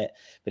chew on it,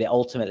 but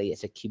ultimately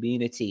it's a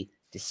community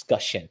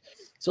discussion.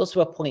 It's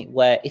also a point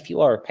where if you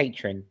are a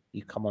patron,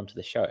 you come onto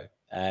the show.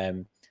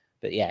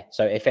 But yeah,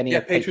 so if any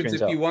patrons,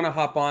 if you want to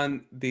hop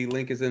on, the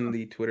link is in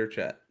the Twitter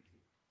chat.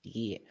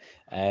 Yeah,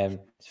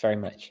 it's very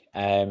much.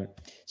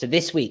 So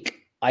this week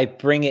I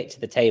bring it to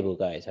the table,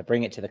 guys. I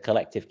bring it to the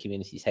collective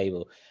community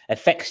table.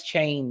 Effects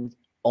chain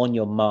on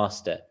your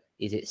master.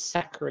 Is it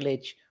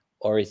sacrilege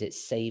or is it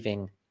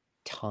saving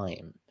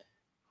time?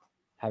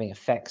 Having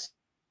effects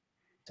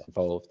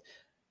involved.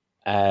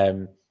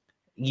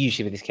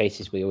 Usually with these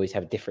cases, we always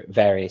have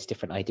various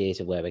different ideas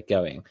of where we're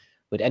going.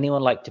 Would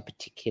anyone like to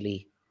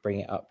particularly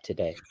bring it up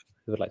today?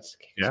 Who would like to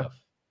kick us off?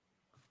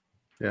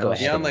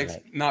 Leon likes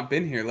not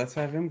been here. Let's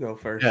have him go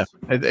first. Yeah,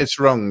 it's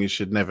wrong. You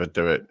should never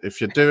do it.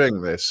 If you're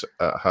doing this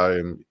at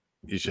home,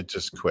 you should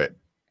just quit.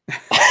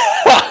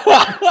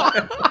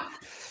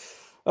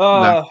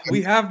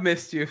 We have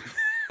missed you.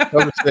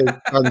 Obviously,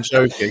 I'm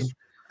joking.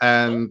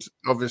 And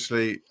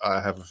obviously, I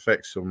have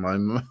effects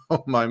on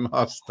my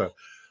master.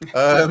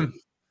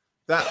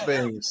 That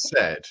being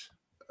said,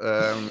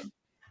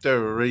 there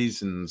are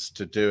reasons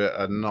to do it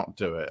and not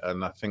do it.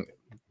 And I think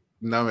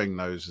knowing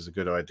those is a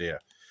good idea.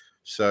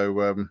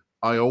 So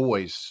I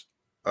always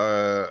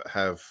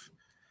have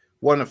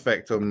one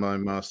effect on my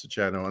master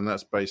channel, and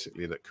that's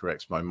basically that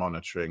corrects my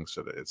monitoring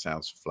so that it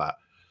sounds flat.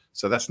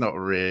 So that's not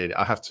really,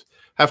 I have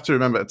to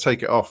remember to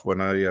take it off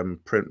when I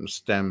print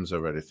stems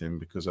or anything,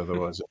 because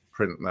otherwise I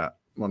print that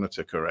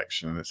monitor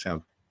correction and it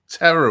sounds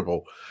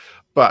terrible.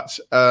 But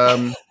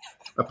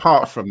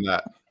apart from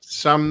that,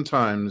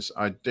 sometimes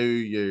I do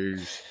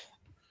use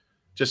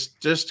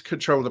just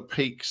control the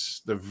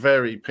peaks, the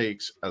very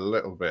peaks a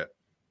little bit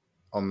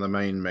on the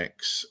main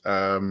mix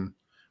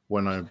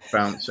when I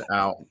bounce it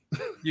out.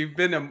 You've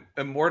been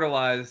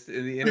immortalized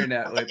in the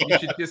internet. Like you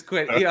should just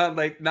quit Eon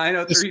like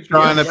 9:03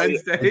 p.m.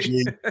 Wednesday.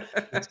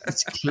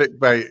 It's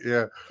clickbait,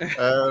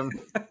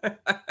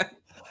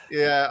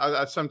 yeah.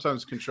 I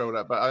sometimes control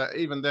that, but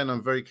even then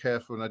I'm very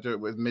careful and I do it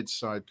with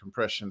mid-side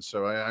compression.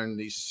 So I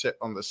only sit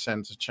on the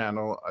center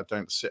channel. I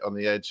don't sit on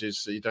the edges,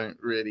 so you don't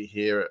really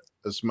hear it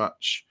as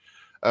much.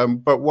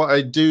 But what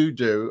I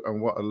do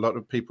and what a lot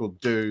of people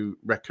do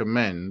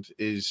recommend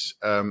is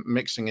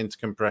mixing into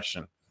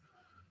compression.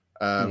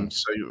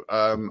 So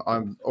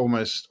I'm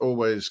almost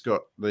always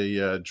got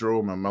the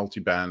Drama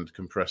multiband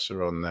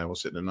compressor on there.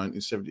 Was it the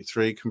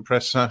 1973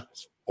 compressor?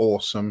 It's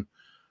awesome.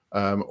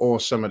 Or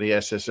some of the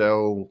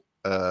SSL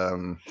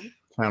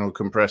channel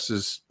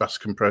compressors, bus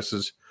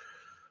compressors,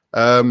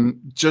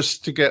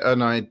 just to get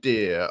an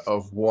idea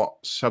of what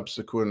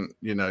subsequent,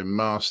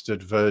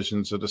 mastered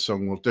versions of the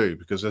song will do.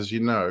 Because as you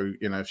know,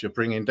 if you're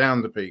bringing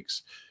down the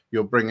peaks,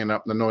 you're bringing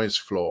up the noise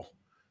floor.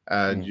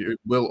 And you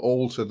will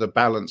alter the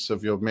balance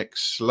of your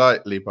mix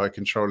slightly by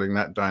controlling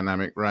that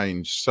dynamic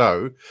range.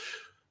 So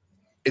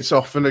it's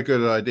often a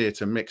good idea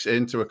to mix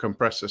into a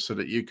compressor so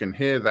that you can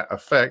hear that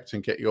effect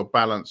and get your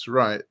balance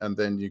right. And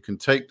then you can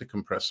take the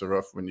compressor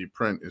off when you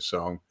print your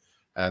song.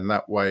 And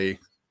that way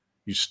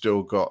you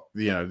still got,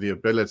 the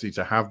ability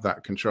to have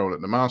that control at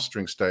the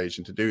mastering stage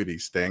and to do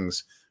these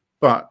things.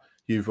 But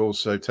you've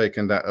also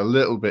taken that a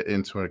little bit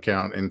into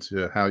account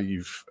into how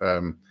you've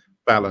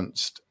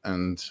balanced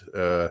and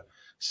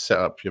set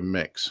up your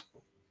mix.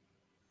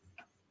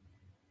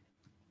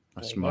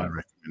 That's my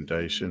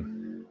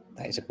recommendation.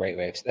 That is a great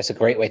way. That's a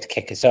great way to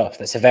kick us off.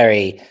 That's a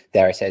very,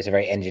 dare I say, it's a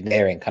very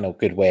engineering kind of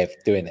good way of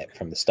doing it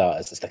from the start.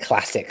 It's the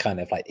classic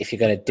kind of like, if you're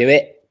going to do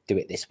it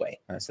this way.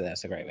 That's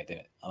a great way to do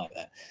it. I like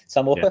that.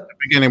 Yeah, the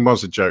beginning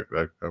was a joke,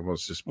 though. I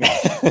was just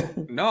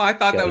no, I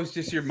thought that was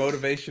just your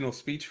motivational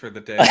speech for the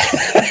day.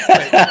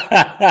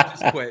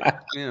 Just quit.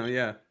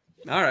 Yeah.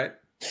 All right.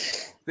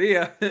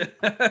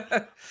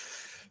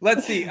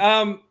 Let's see.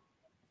 I'm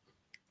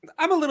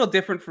a little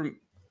different from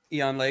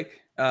Eon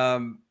Lake.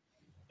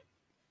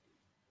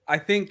 I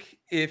think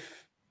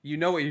if you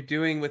know what you're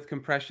doing with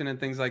compression and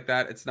things like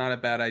that, it's not a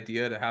bad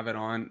idea to have it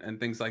on and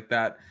things like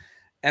that.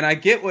 And I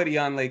get what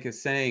Eon Lake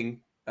is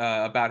saying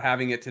about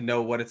having it to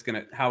know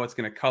how it's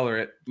gonna color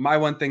it. My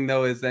one thing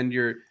though is then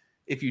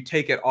if you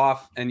take it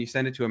off and you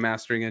send it to a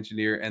mastering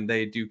engineer and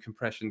they do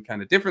compression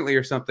kind of differently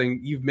or something,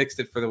 you've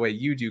mixed it for the way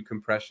you do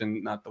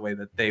compression, not the way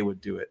that they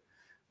would do it,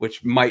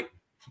 which might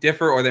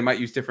differ, or they might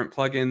use different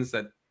plugins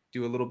that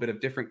do a little bit of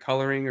different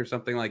coloring or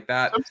something like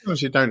that.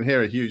 Sometimes you don't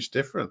hear a huge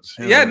difference.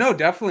 Yeah, no,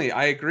 definitely.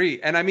 I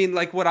agree. And I mean,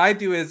 like what I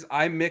do is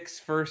I mix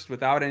first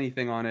without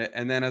anything on it.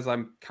 And then as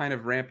I'm kind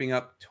of ramping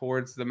up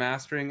towards the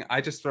mastering, I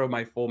just throw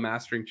my full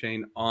mastering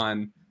chain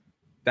on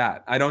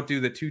that. I don't do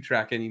the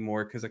 2-track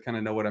anymore because I kind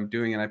of know what I'm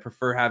doing. And I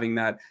prefer having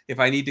that. If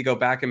I need to go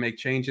back and make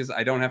changes,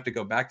 I don't have to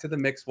go back to the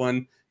mix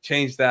one,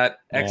 change that,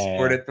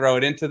 export it, throw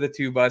it into the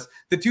 2-bus.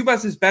 The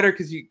 2-bus is better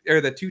because the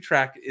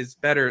 2-track is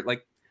better.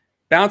 Like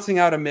bouncing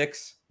out a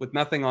mix with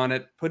nothing on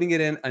it, putting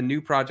it in a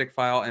new project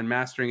file and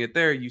mastering it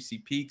there, you see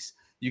peaks.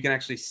 You can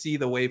actually see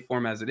the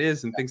waveform as it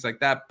is and things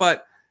like that.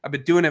 But I've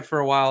been doing it for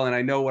a while and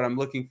I know what I'm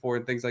looking for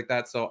and things like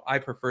that. So I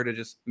prefer to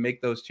just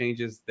make those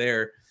changes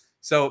there.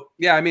 So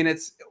yeah, I mean,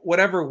 it's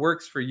whatever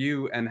works for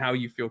you and how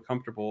you feel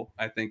comfortable,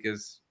 I think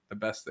is the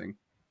best thing.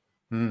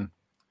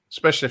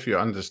 Especially if you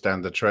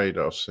understand the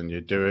trade-offs and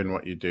you're doing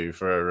what you do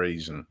for a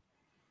reason.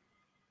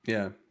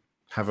 Yeah.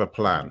 Have a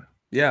plan.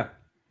 Yeah.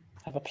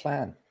 Have a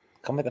plan.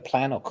 Come with a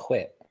plan or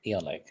quit.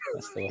 Eon Lake.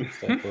 That's the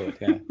word.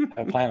 Yeah.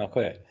 Have a plan or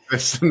quit.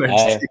 That's the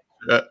next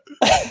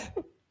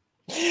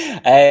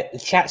the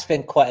chat's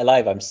been quite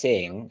alive. I'm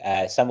seeing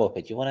Wenamuapps.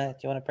 Do you want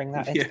to bring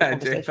that into the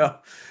conversation?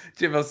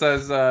 Jimbo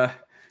says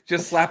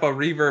just slap a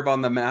reverb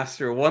on the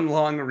master, one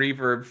long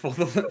reverb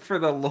for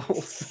the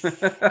lulz.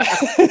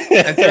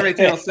 And Survey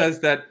Tail says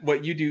that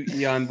what you do,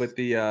 Eon, with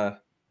the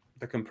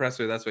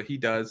compressor, that's what he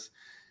does.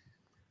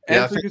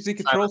 And frequency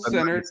control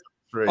center.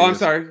 Oh, I'm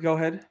sorry. Go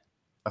ahead.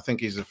 I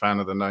think he's a fan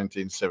of the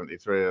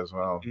 1973 as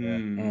well.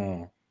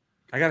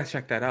 I got to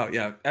check that out.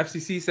 Yeah.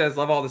 FCC says,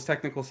 love all this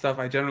technical stuff.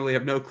 I generally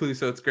have no clue,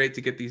 so it's great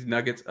to get these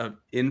nuggets of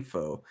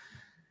info.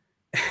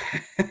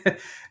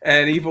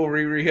 And Evil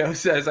Rio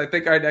says, I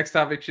think our next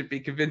topic should be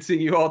convincing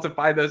you all to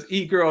buy those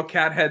e-girl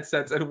cat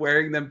headsets and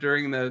wearing them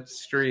during the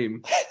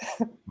stream.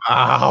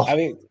 Wow. I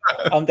mean,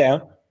 I'm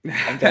down.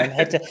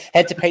 Head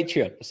to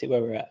Patreon. We'll see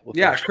where we're at.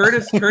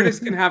 Curtis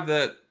can have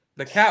the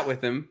cat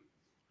with him.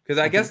 Because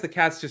I guess the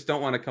cats just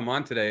don't want to come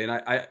on today. And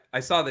I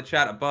saw the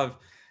chat above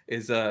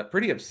is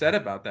pretty upset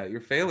about that. You're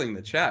failing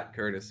the chat,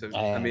 Curtis.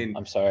 I mean,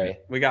 I'm sorry.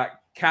 We got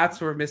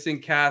cats. We're missing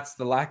cats.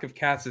 The lack of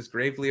cats is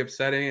gravely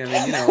upsetting. I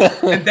mean,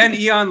 and then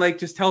Eon Lake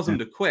just tells him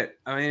to quit.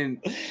 I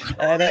mean,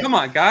 come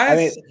on, guys. I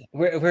mean,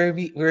 we're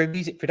a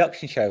music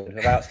production show.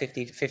 About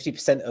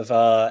 50% of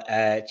our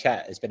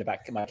chat has been about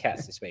my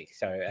cats this week.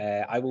 So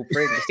I will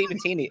bring Steve and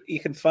Tina. You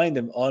can find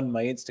them on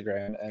my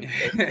Instagram. And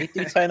they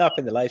do turn up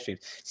in the live stream.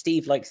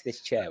 Steve likes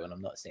this chair when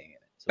I'm not seeing it.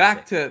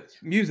 Back to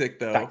music,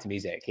 though. Back to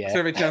music, yeah.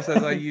 Survey Channel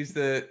says I use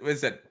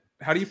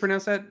how do you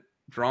pronounce that?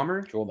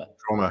 Drummer, yeah.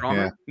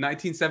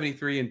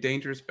 1973 and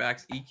Dangerous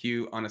Backs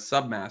EQ on a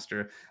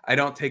Submaster. I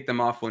don't take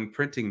them off when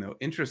printing, though.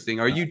 Interesting.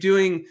 Are you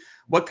doing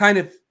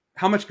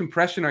how much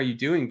compression are you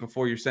doing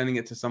before you're sending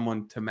it to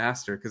someone to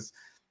master? Because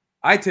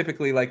I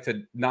typically like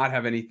to not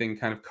have anything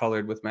kind of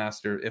colored with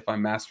master if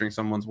I'm mastering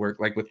someone's work,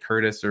 like with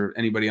Curtis or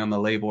anybody on the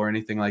label or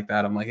anything like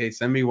that. I'm like, hey,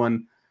 send me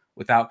one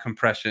without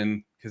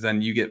compression, because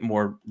then you get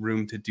more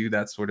room to do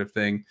that sort of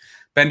thing.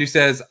 Bendu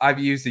says, I've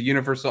used the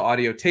Universal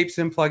Audio Tape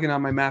Sim plugin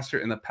on my master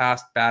in the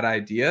past. Bad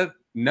idea?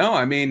 No,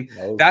 I mean,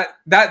 that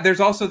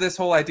there's also this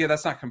whole idea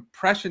that's not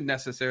compression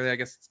necessarily. I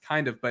guess it's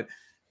kind of, but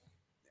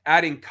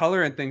adding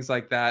color and things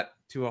like that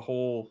to a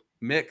whole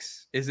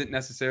mix isn't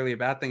necessarily a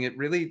bad thing. It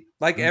really,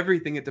 like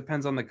everything, it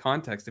depends on the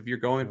context. If you're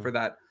going for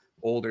that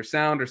older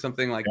sound or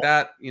something like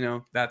that,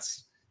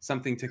 that's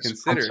something to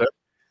consider.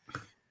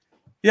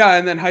 Yeah,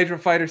 and then Hydro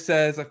Fighter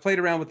says, I've played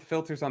around with the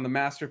filters on the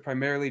master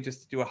primarily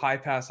just to do a high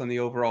pass on the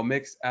overall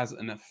mix as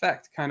an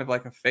effect, kind of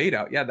like a fade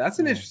out. Yeah, that's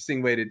an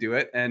interesting way to do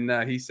it. And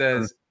he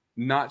says,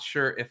 not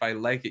sure if I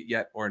like it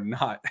yet or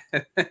not.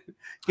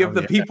 Give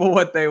the people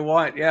what they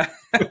want. Yeah.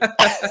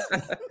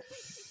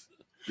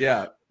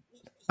 Yeah.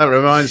 That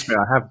reminds me,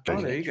 I have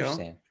done there you go.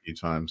 A few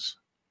times.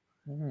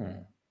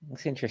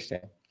 That's interesting.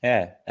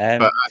 Yeah.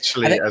 But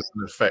actually, as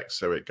an effect,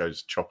 so it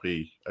goes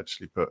choppy,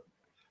 actually put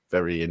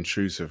very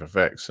intrusive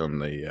effects on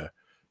the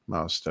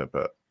master,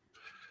 but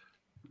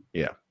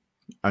yeah,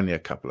 only a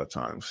couple of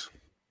times.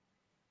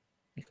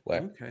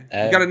 Okay.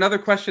 We got another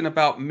question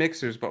about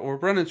mixers, but we're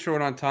running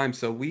short on time,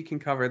 so we can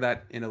cover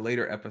that in a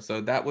later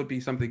episode. That would be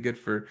something good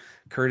for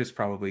Curtis,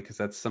 probably, because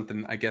that's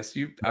something I guess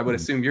I would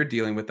assume you're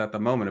dealing with at the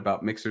moment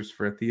about mixers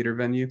for a theater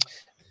venue.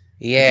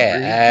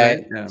 Yeah,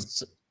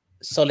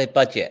 solid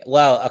budget.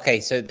 Well,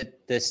 okay, so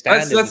the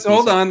standard. Let's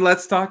hold on.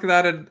 Let's talk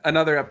that in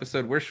another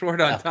episode. We're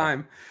short on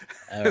time.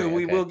 Right,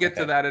 we will get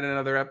to that in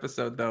another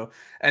episode, though.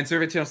 And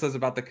Survey Channel says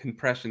about the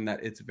compression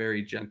that it's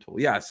very gentle.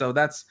 Yeah, so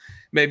that's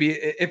maybe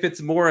if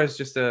it's more as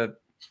just a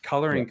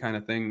coloring kind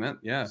of thing. That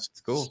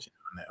it's cool.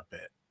 A little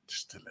bit,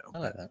 just a little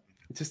bit. Like that.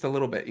 Just a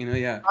little bit,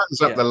 yeah.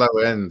 Tightens up the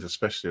low end,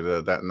 especially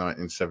that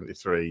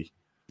 1973.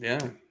 Yeah,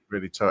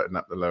 really tighten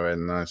up the low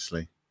end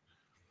nicely.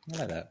 I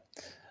like that.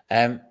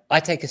 I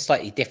take a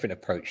slightly different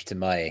approach to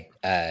my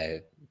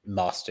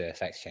master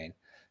effects chain,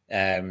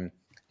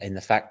 in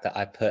the fact that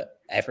I put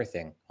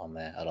everything on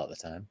there a lot of the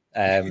time.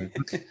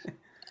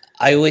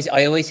 I always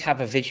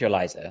have a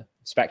visualizer,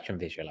 spectrum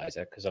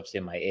visualizer, because obviously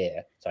in my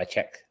ear, so I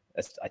check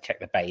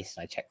the bass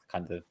and I check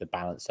kind of the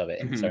balance of it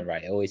in its own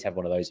right. I always have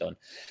one of those on,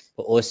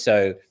 but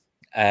also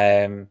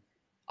I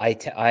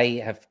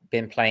have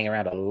been playing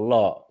around a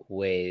lot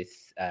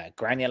with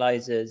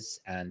granulizers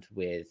and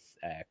with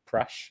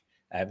crush.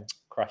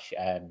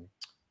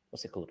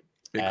 What's it called?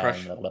 Bit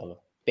crush.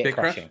 Bit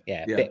crushing.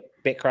 Yeah.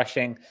 Bit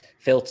crushing,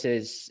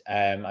 filters.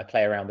 I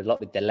play around with a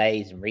lot with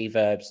delays and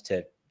reverbs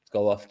to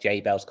go off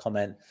Jay Bell's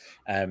comment.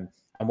 And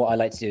what I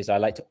like to do is I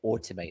like to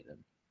automate them.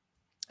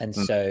 And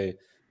so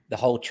the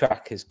whole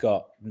track has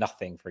got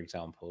nothing, for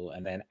example,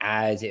 and then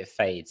as it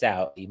fades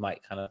out, you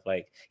might kind of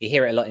like, you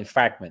hear it a lot in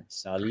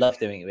fragments. I love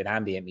doing it with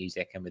ambient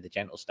music and with the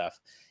gentle stuff.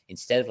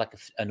 Instead of like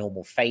a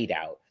normal fade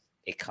out,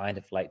 it kind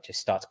of like just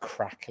starts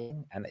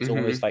crackling, and it's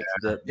almost like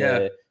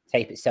the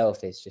tape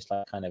itself is just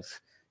like kind of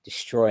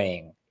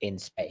destroying in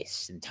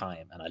space and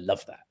time, and I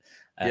love that.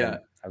 I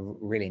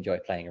really enjoy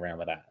playing around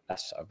with that.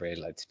 I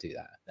really like to do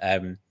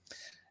that.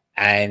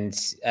 And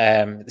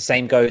the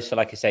same goes for,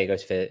 like I say, it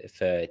goes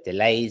for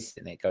delays,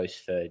 and it goes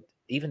for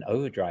even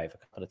overdrive a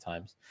couple of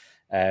times,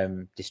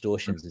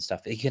 distortions and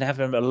stuff. You can have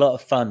a lot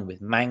of fun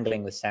with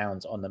mangling the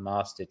sounds on the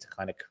master to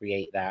kind of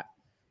create that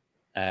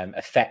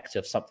effect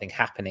of something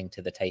happening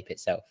to the tape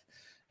itself.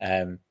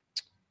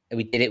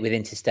 We did it with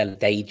Interstellar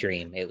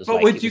Daydream. It was.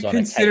 But would you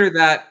consider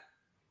that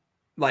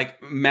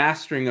like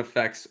mastering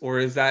effects, or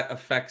is that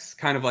effects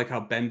kind of like how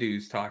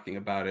Bendu's talking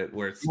about it,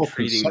 where it's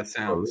treating the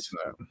sounds?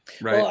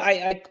 Right. Well,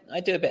 I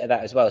do a bit of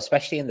that as well,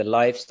 especially in the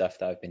live stuff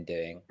that I've been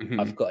doing.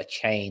 I've got a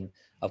chain,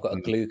 I've got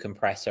a glue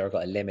compressor, I've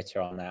got a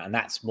limiter on that, and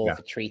that's more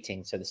for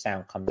treating, so the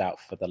sound comes out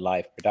for the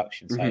live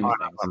production side of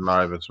things. On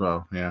live as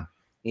well, yeah.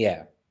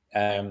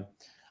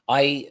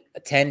 I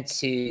tend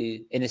to,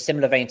 in a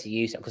similar vein to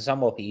you, because I'm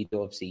more, you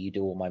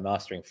do all my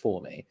mastering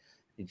for me.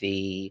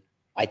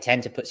 I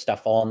tend to put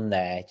stuff on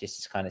there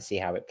just to kind of see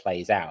how it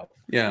plays out.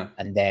 Yeah.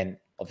 And then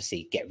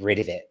obviously get rid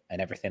of it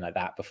and everything like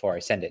that before I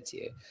send it to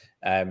you.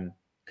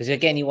 Because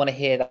again, you want to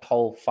hear the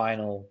whole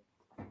final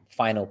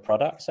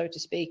product, so to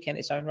speak, in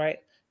its own right.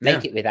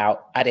 Make it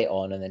without, add it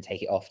on, and then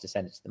take it off to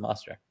send it to the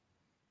masterer.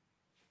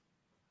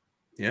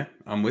 Yeah,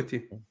 I'm with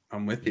you.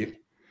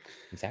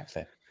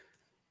 Exactly.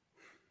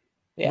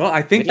 Yeah. Well,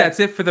 I think that's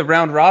it for the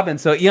round robin.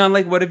 So, Ian,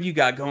 like, what have you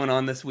got going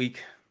on this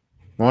week?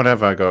 What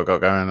have I got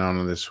going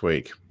on this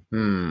week?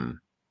 I'm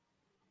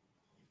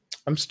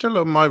still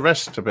on my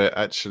rest a bit,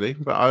 actually,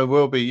 but I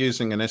will be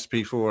using an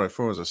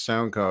SP404 as a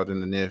sound card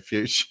in the near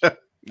future.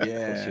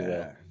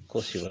 Yeah, of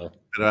course you will.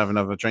 Better have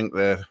another drink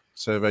there,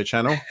 Survey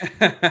Channel.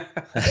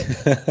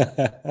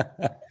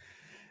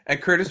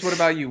 And Curtis, what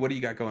about you? What do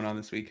you got going on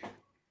this week?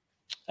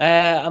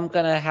 I'm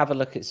going to have a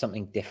look at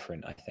something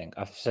different, I think.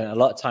 I've spent a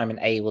lot of time in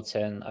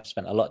Ableton. I've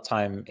spent a lot of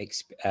time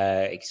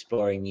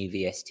exploring new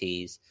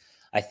VSTs.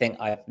 I think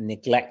I've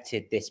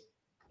neglected this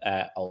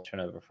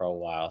Ultranova for a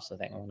while, so I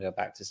think I'm going to go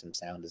back to some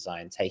sound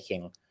design,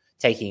 taking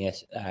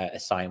a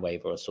sine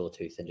wave or a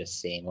sawtooth and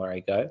just seeing where I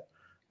go.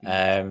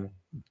 And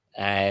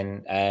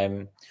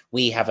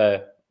we have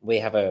a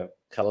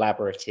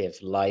collaborative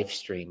live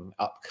stream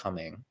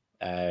upcoming.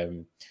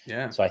 So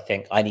I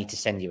think I need to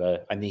send you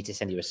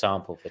a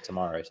sample for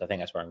tomorrow. So I think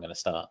that's where I'm going to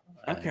start.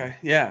 Okay.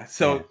 Yeah.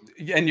 So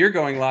and you're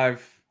going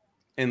live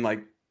in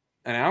like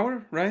an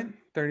hour, right?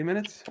 30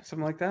 minutes,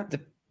 something like that.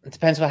 It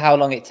depends on how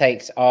long it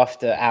takes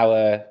after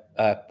our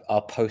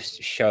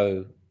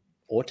post-show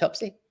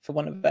autopsy, for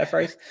want of a better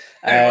phrase.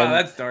 Wow,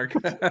 that's dark.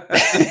 We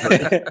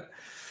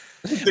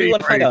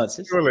want to find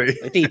answers.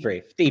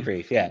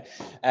 Debrief, yeah.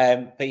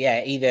 But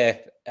yeah, either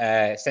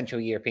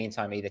Central European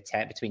time, either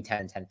between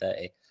 10 and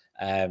 10:30.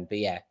 But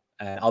yeah,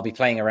 I'll be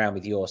playing around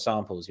with your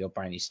samples, your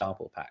brand new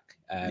sample pack.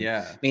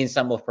 Me and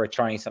Sunwolf are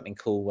trying something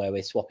cool where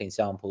we're swapping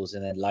samples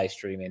and then live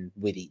streaming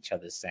with each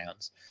other's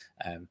sounds.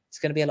 It's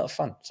going to be a lot of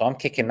fun. So I'm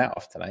kicking that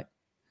off tonight.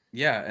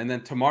 Yeah, and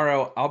then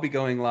tomorrow I'll be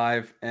going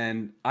live,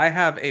 and I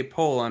have a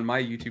poll on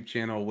my YouTube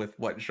channel with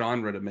what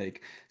genre to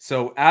make.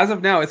 So as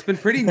of now, it's been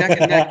pretty neck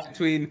and neck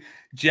between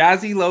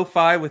jazzy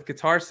lo-fi with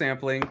guitar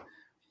sampling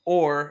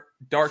or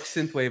dark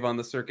synthwave on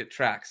the circuit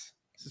tracks.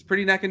 This is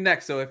pretty neck and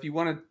neck. So if you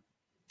want to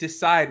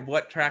decide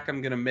what track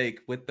I'm going to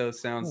make with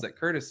those sounds that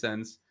Curtis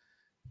sends,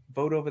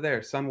 vote over there.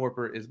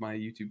 Sunwarper is my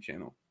YouTube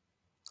channel.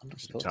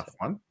 That's a tough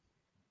one.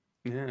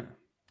 Yeah.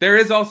 There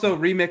is also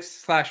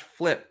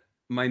remix/flip,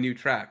 my new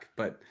track,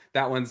 but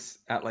that one's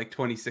at like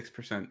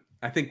 26%.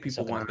 I think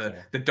people want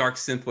the dark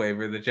synthwave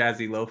or the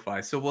jazzy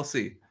lo-fi, so we'll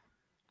see.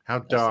 How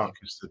dark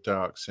is the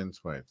dark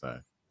synthwave,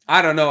 though?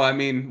 I don't know. I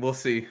mean, we'll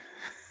see.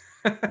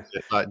 Is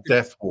it like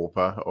Death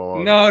Warper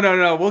or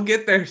No. We'll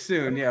get there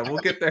soon. Yeah, we'll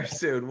get there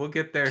soon.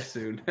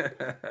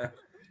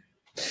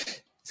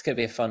 It's going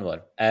to be a fun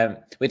one.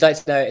 We'd like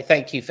to know,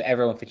 thank you for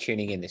everyone for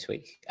tuning in this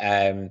week.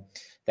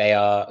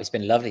 It's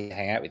been lovely to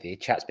hang out with you.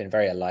 Chat's been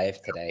very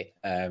alive today.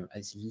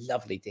 It's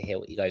lovely to hear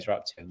what you guys are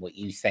up to and what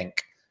you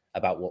think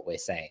about what we're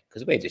saying,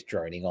 because we're just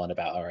droning on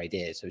about our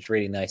ideas. So it's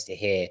really nice to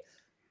hear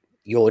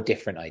your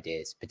different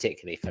ideas,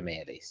 particularly for me,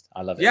 at least.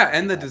 I love it. Yeah,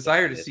 and the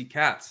desire to see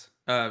cats.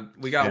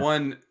 We got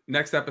one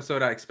next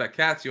episode. I expect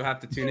cats. You'll have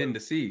to tune in to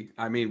see.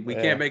 I mean, we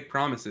can't make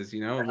promises,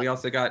 and we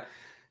also got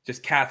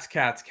just cats.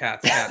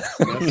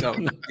 So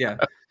yeah,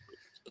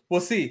 we'll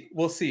see.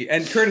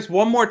 And Curtis,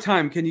 one more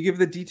time, can you give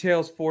the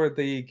details for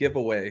the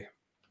giveaway?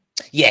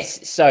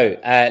 Yes. So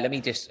let me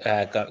just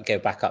go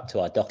back up to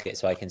our docket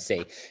so I can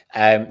see.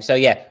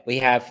 We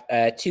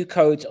have 2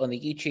 codes on the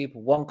YouTube,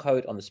 1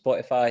 code on the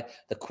Spotify.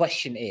 The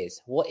question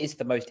is, what is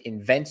the most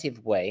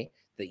inventive way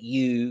that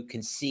you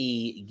can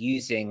see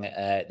using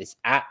this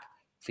app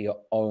for your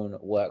own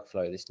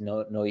workflow, this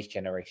noise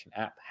generation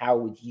app? How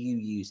would you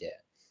use it?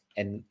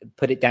 And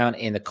put it down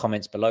in the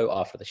comments below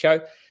after the show.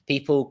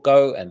 People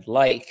go and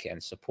like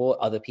and support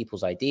other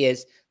people's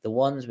ideas. The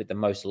ones with the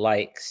most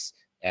likes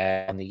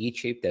on the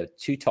YouTube, the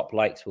 2 top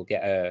likes will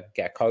get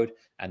a code,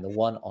 and the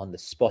one on the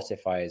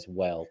Spotify as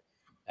well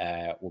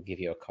will give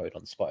you a code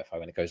on Spotify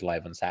when it goes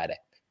live on Saturday.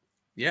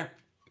 Yeah,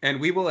 and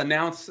we will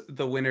announce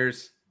the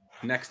winners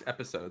next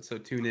episode, so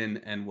tune in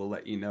and we'll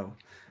let you know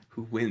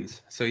who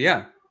wins. So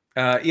yeah,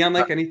 Ian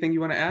Lake, anything you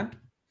want to add?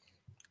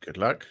 Good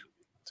luck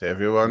to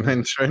everyone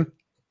entering.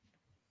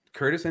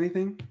 Curtis,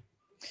 anything?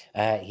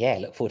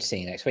 Look forward to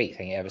seeing you next week.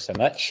 Thank you ever so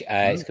much.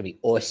 It's going to be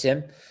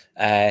awesome.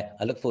 I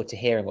look forward to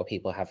hearing what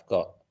people have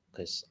got,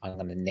 because I'm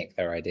going to nick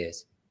their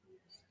ideas.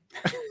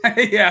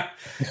 Yeah,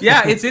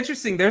 it's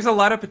interesting. There's a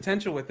lot of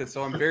potential with it,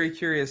 so I'm very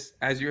curious,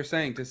 as you were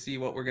saying, to see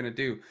what we're going to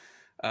do.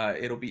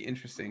 It'll be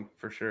interesting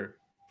for sure.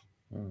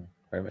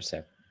 Very much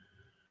so.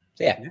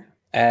 So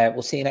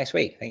we'll see you next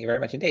week. Thank you very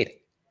much indeed.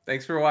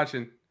 Thanks for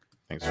watching.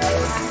 Thanks for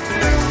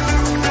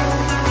watching.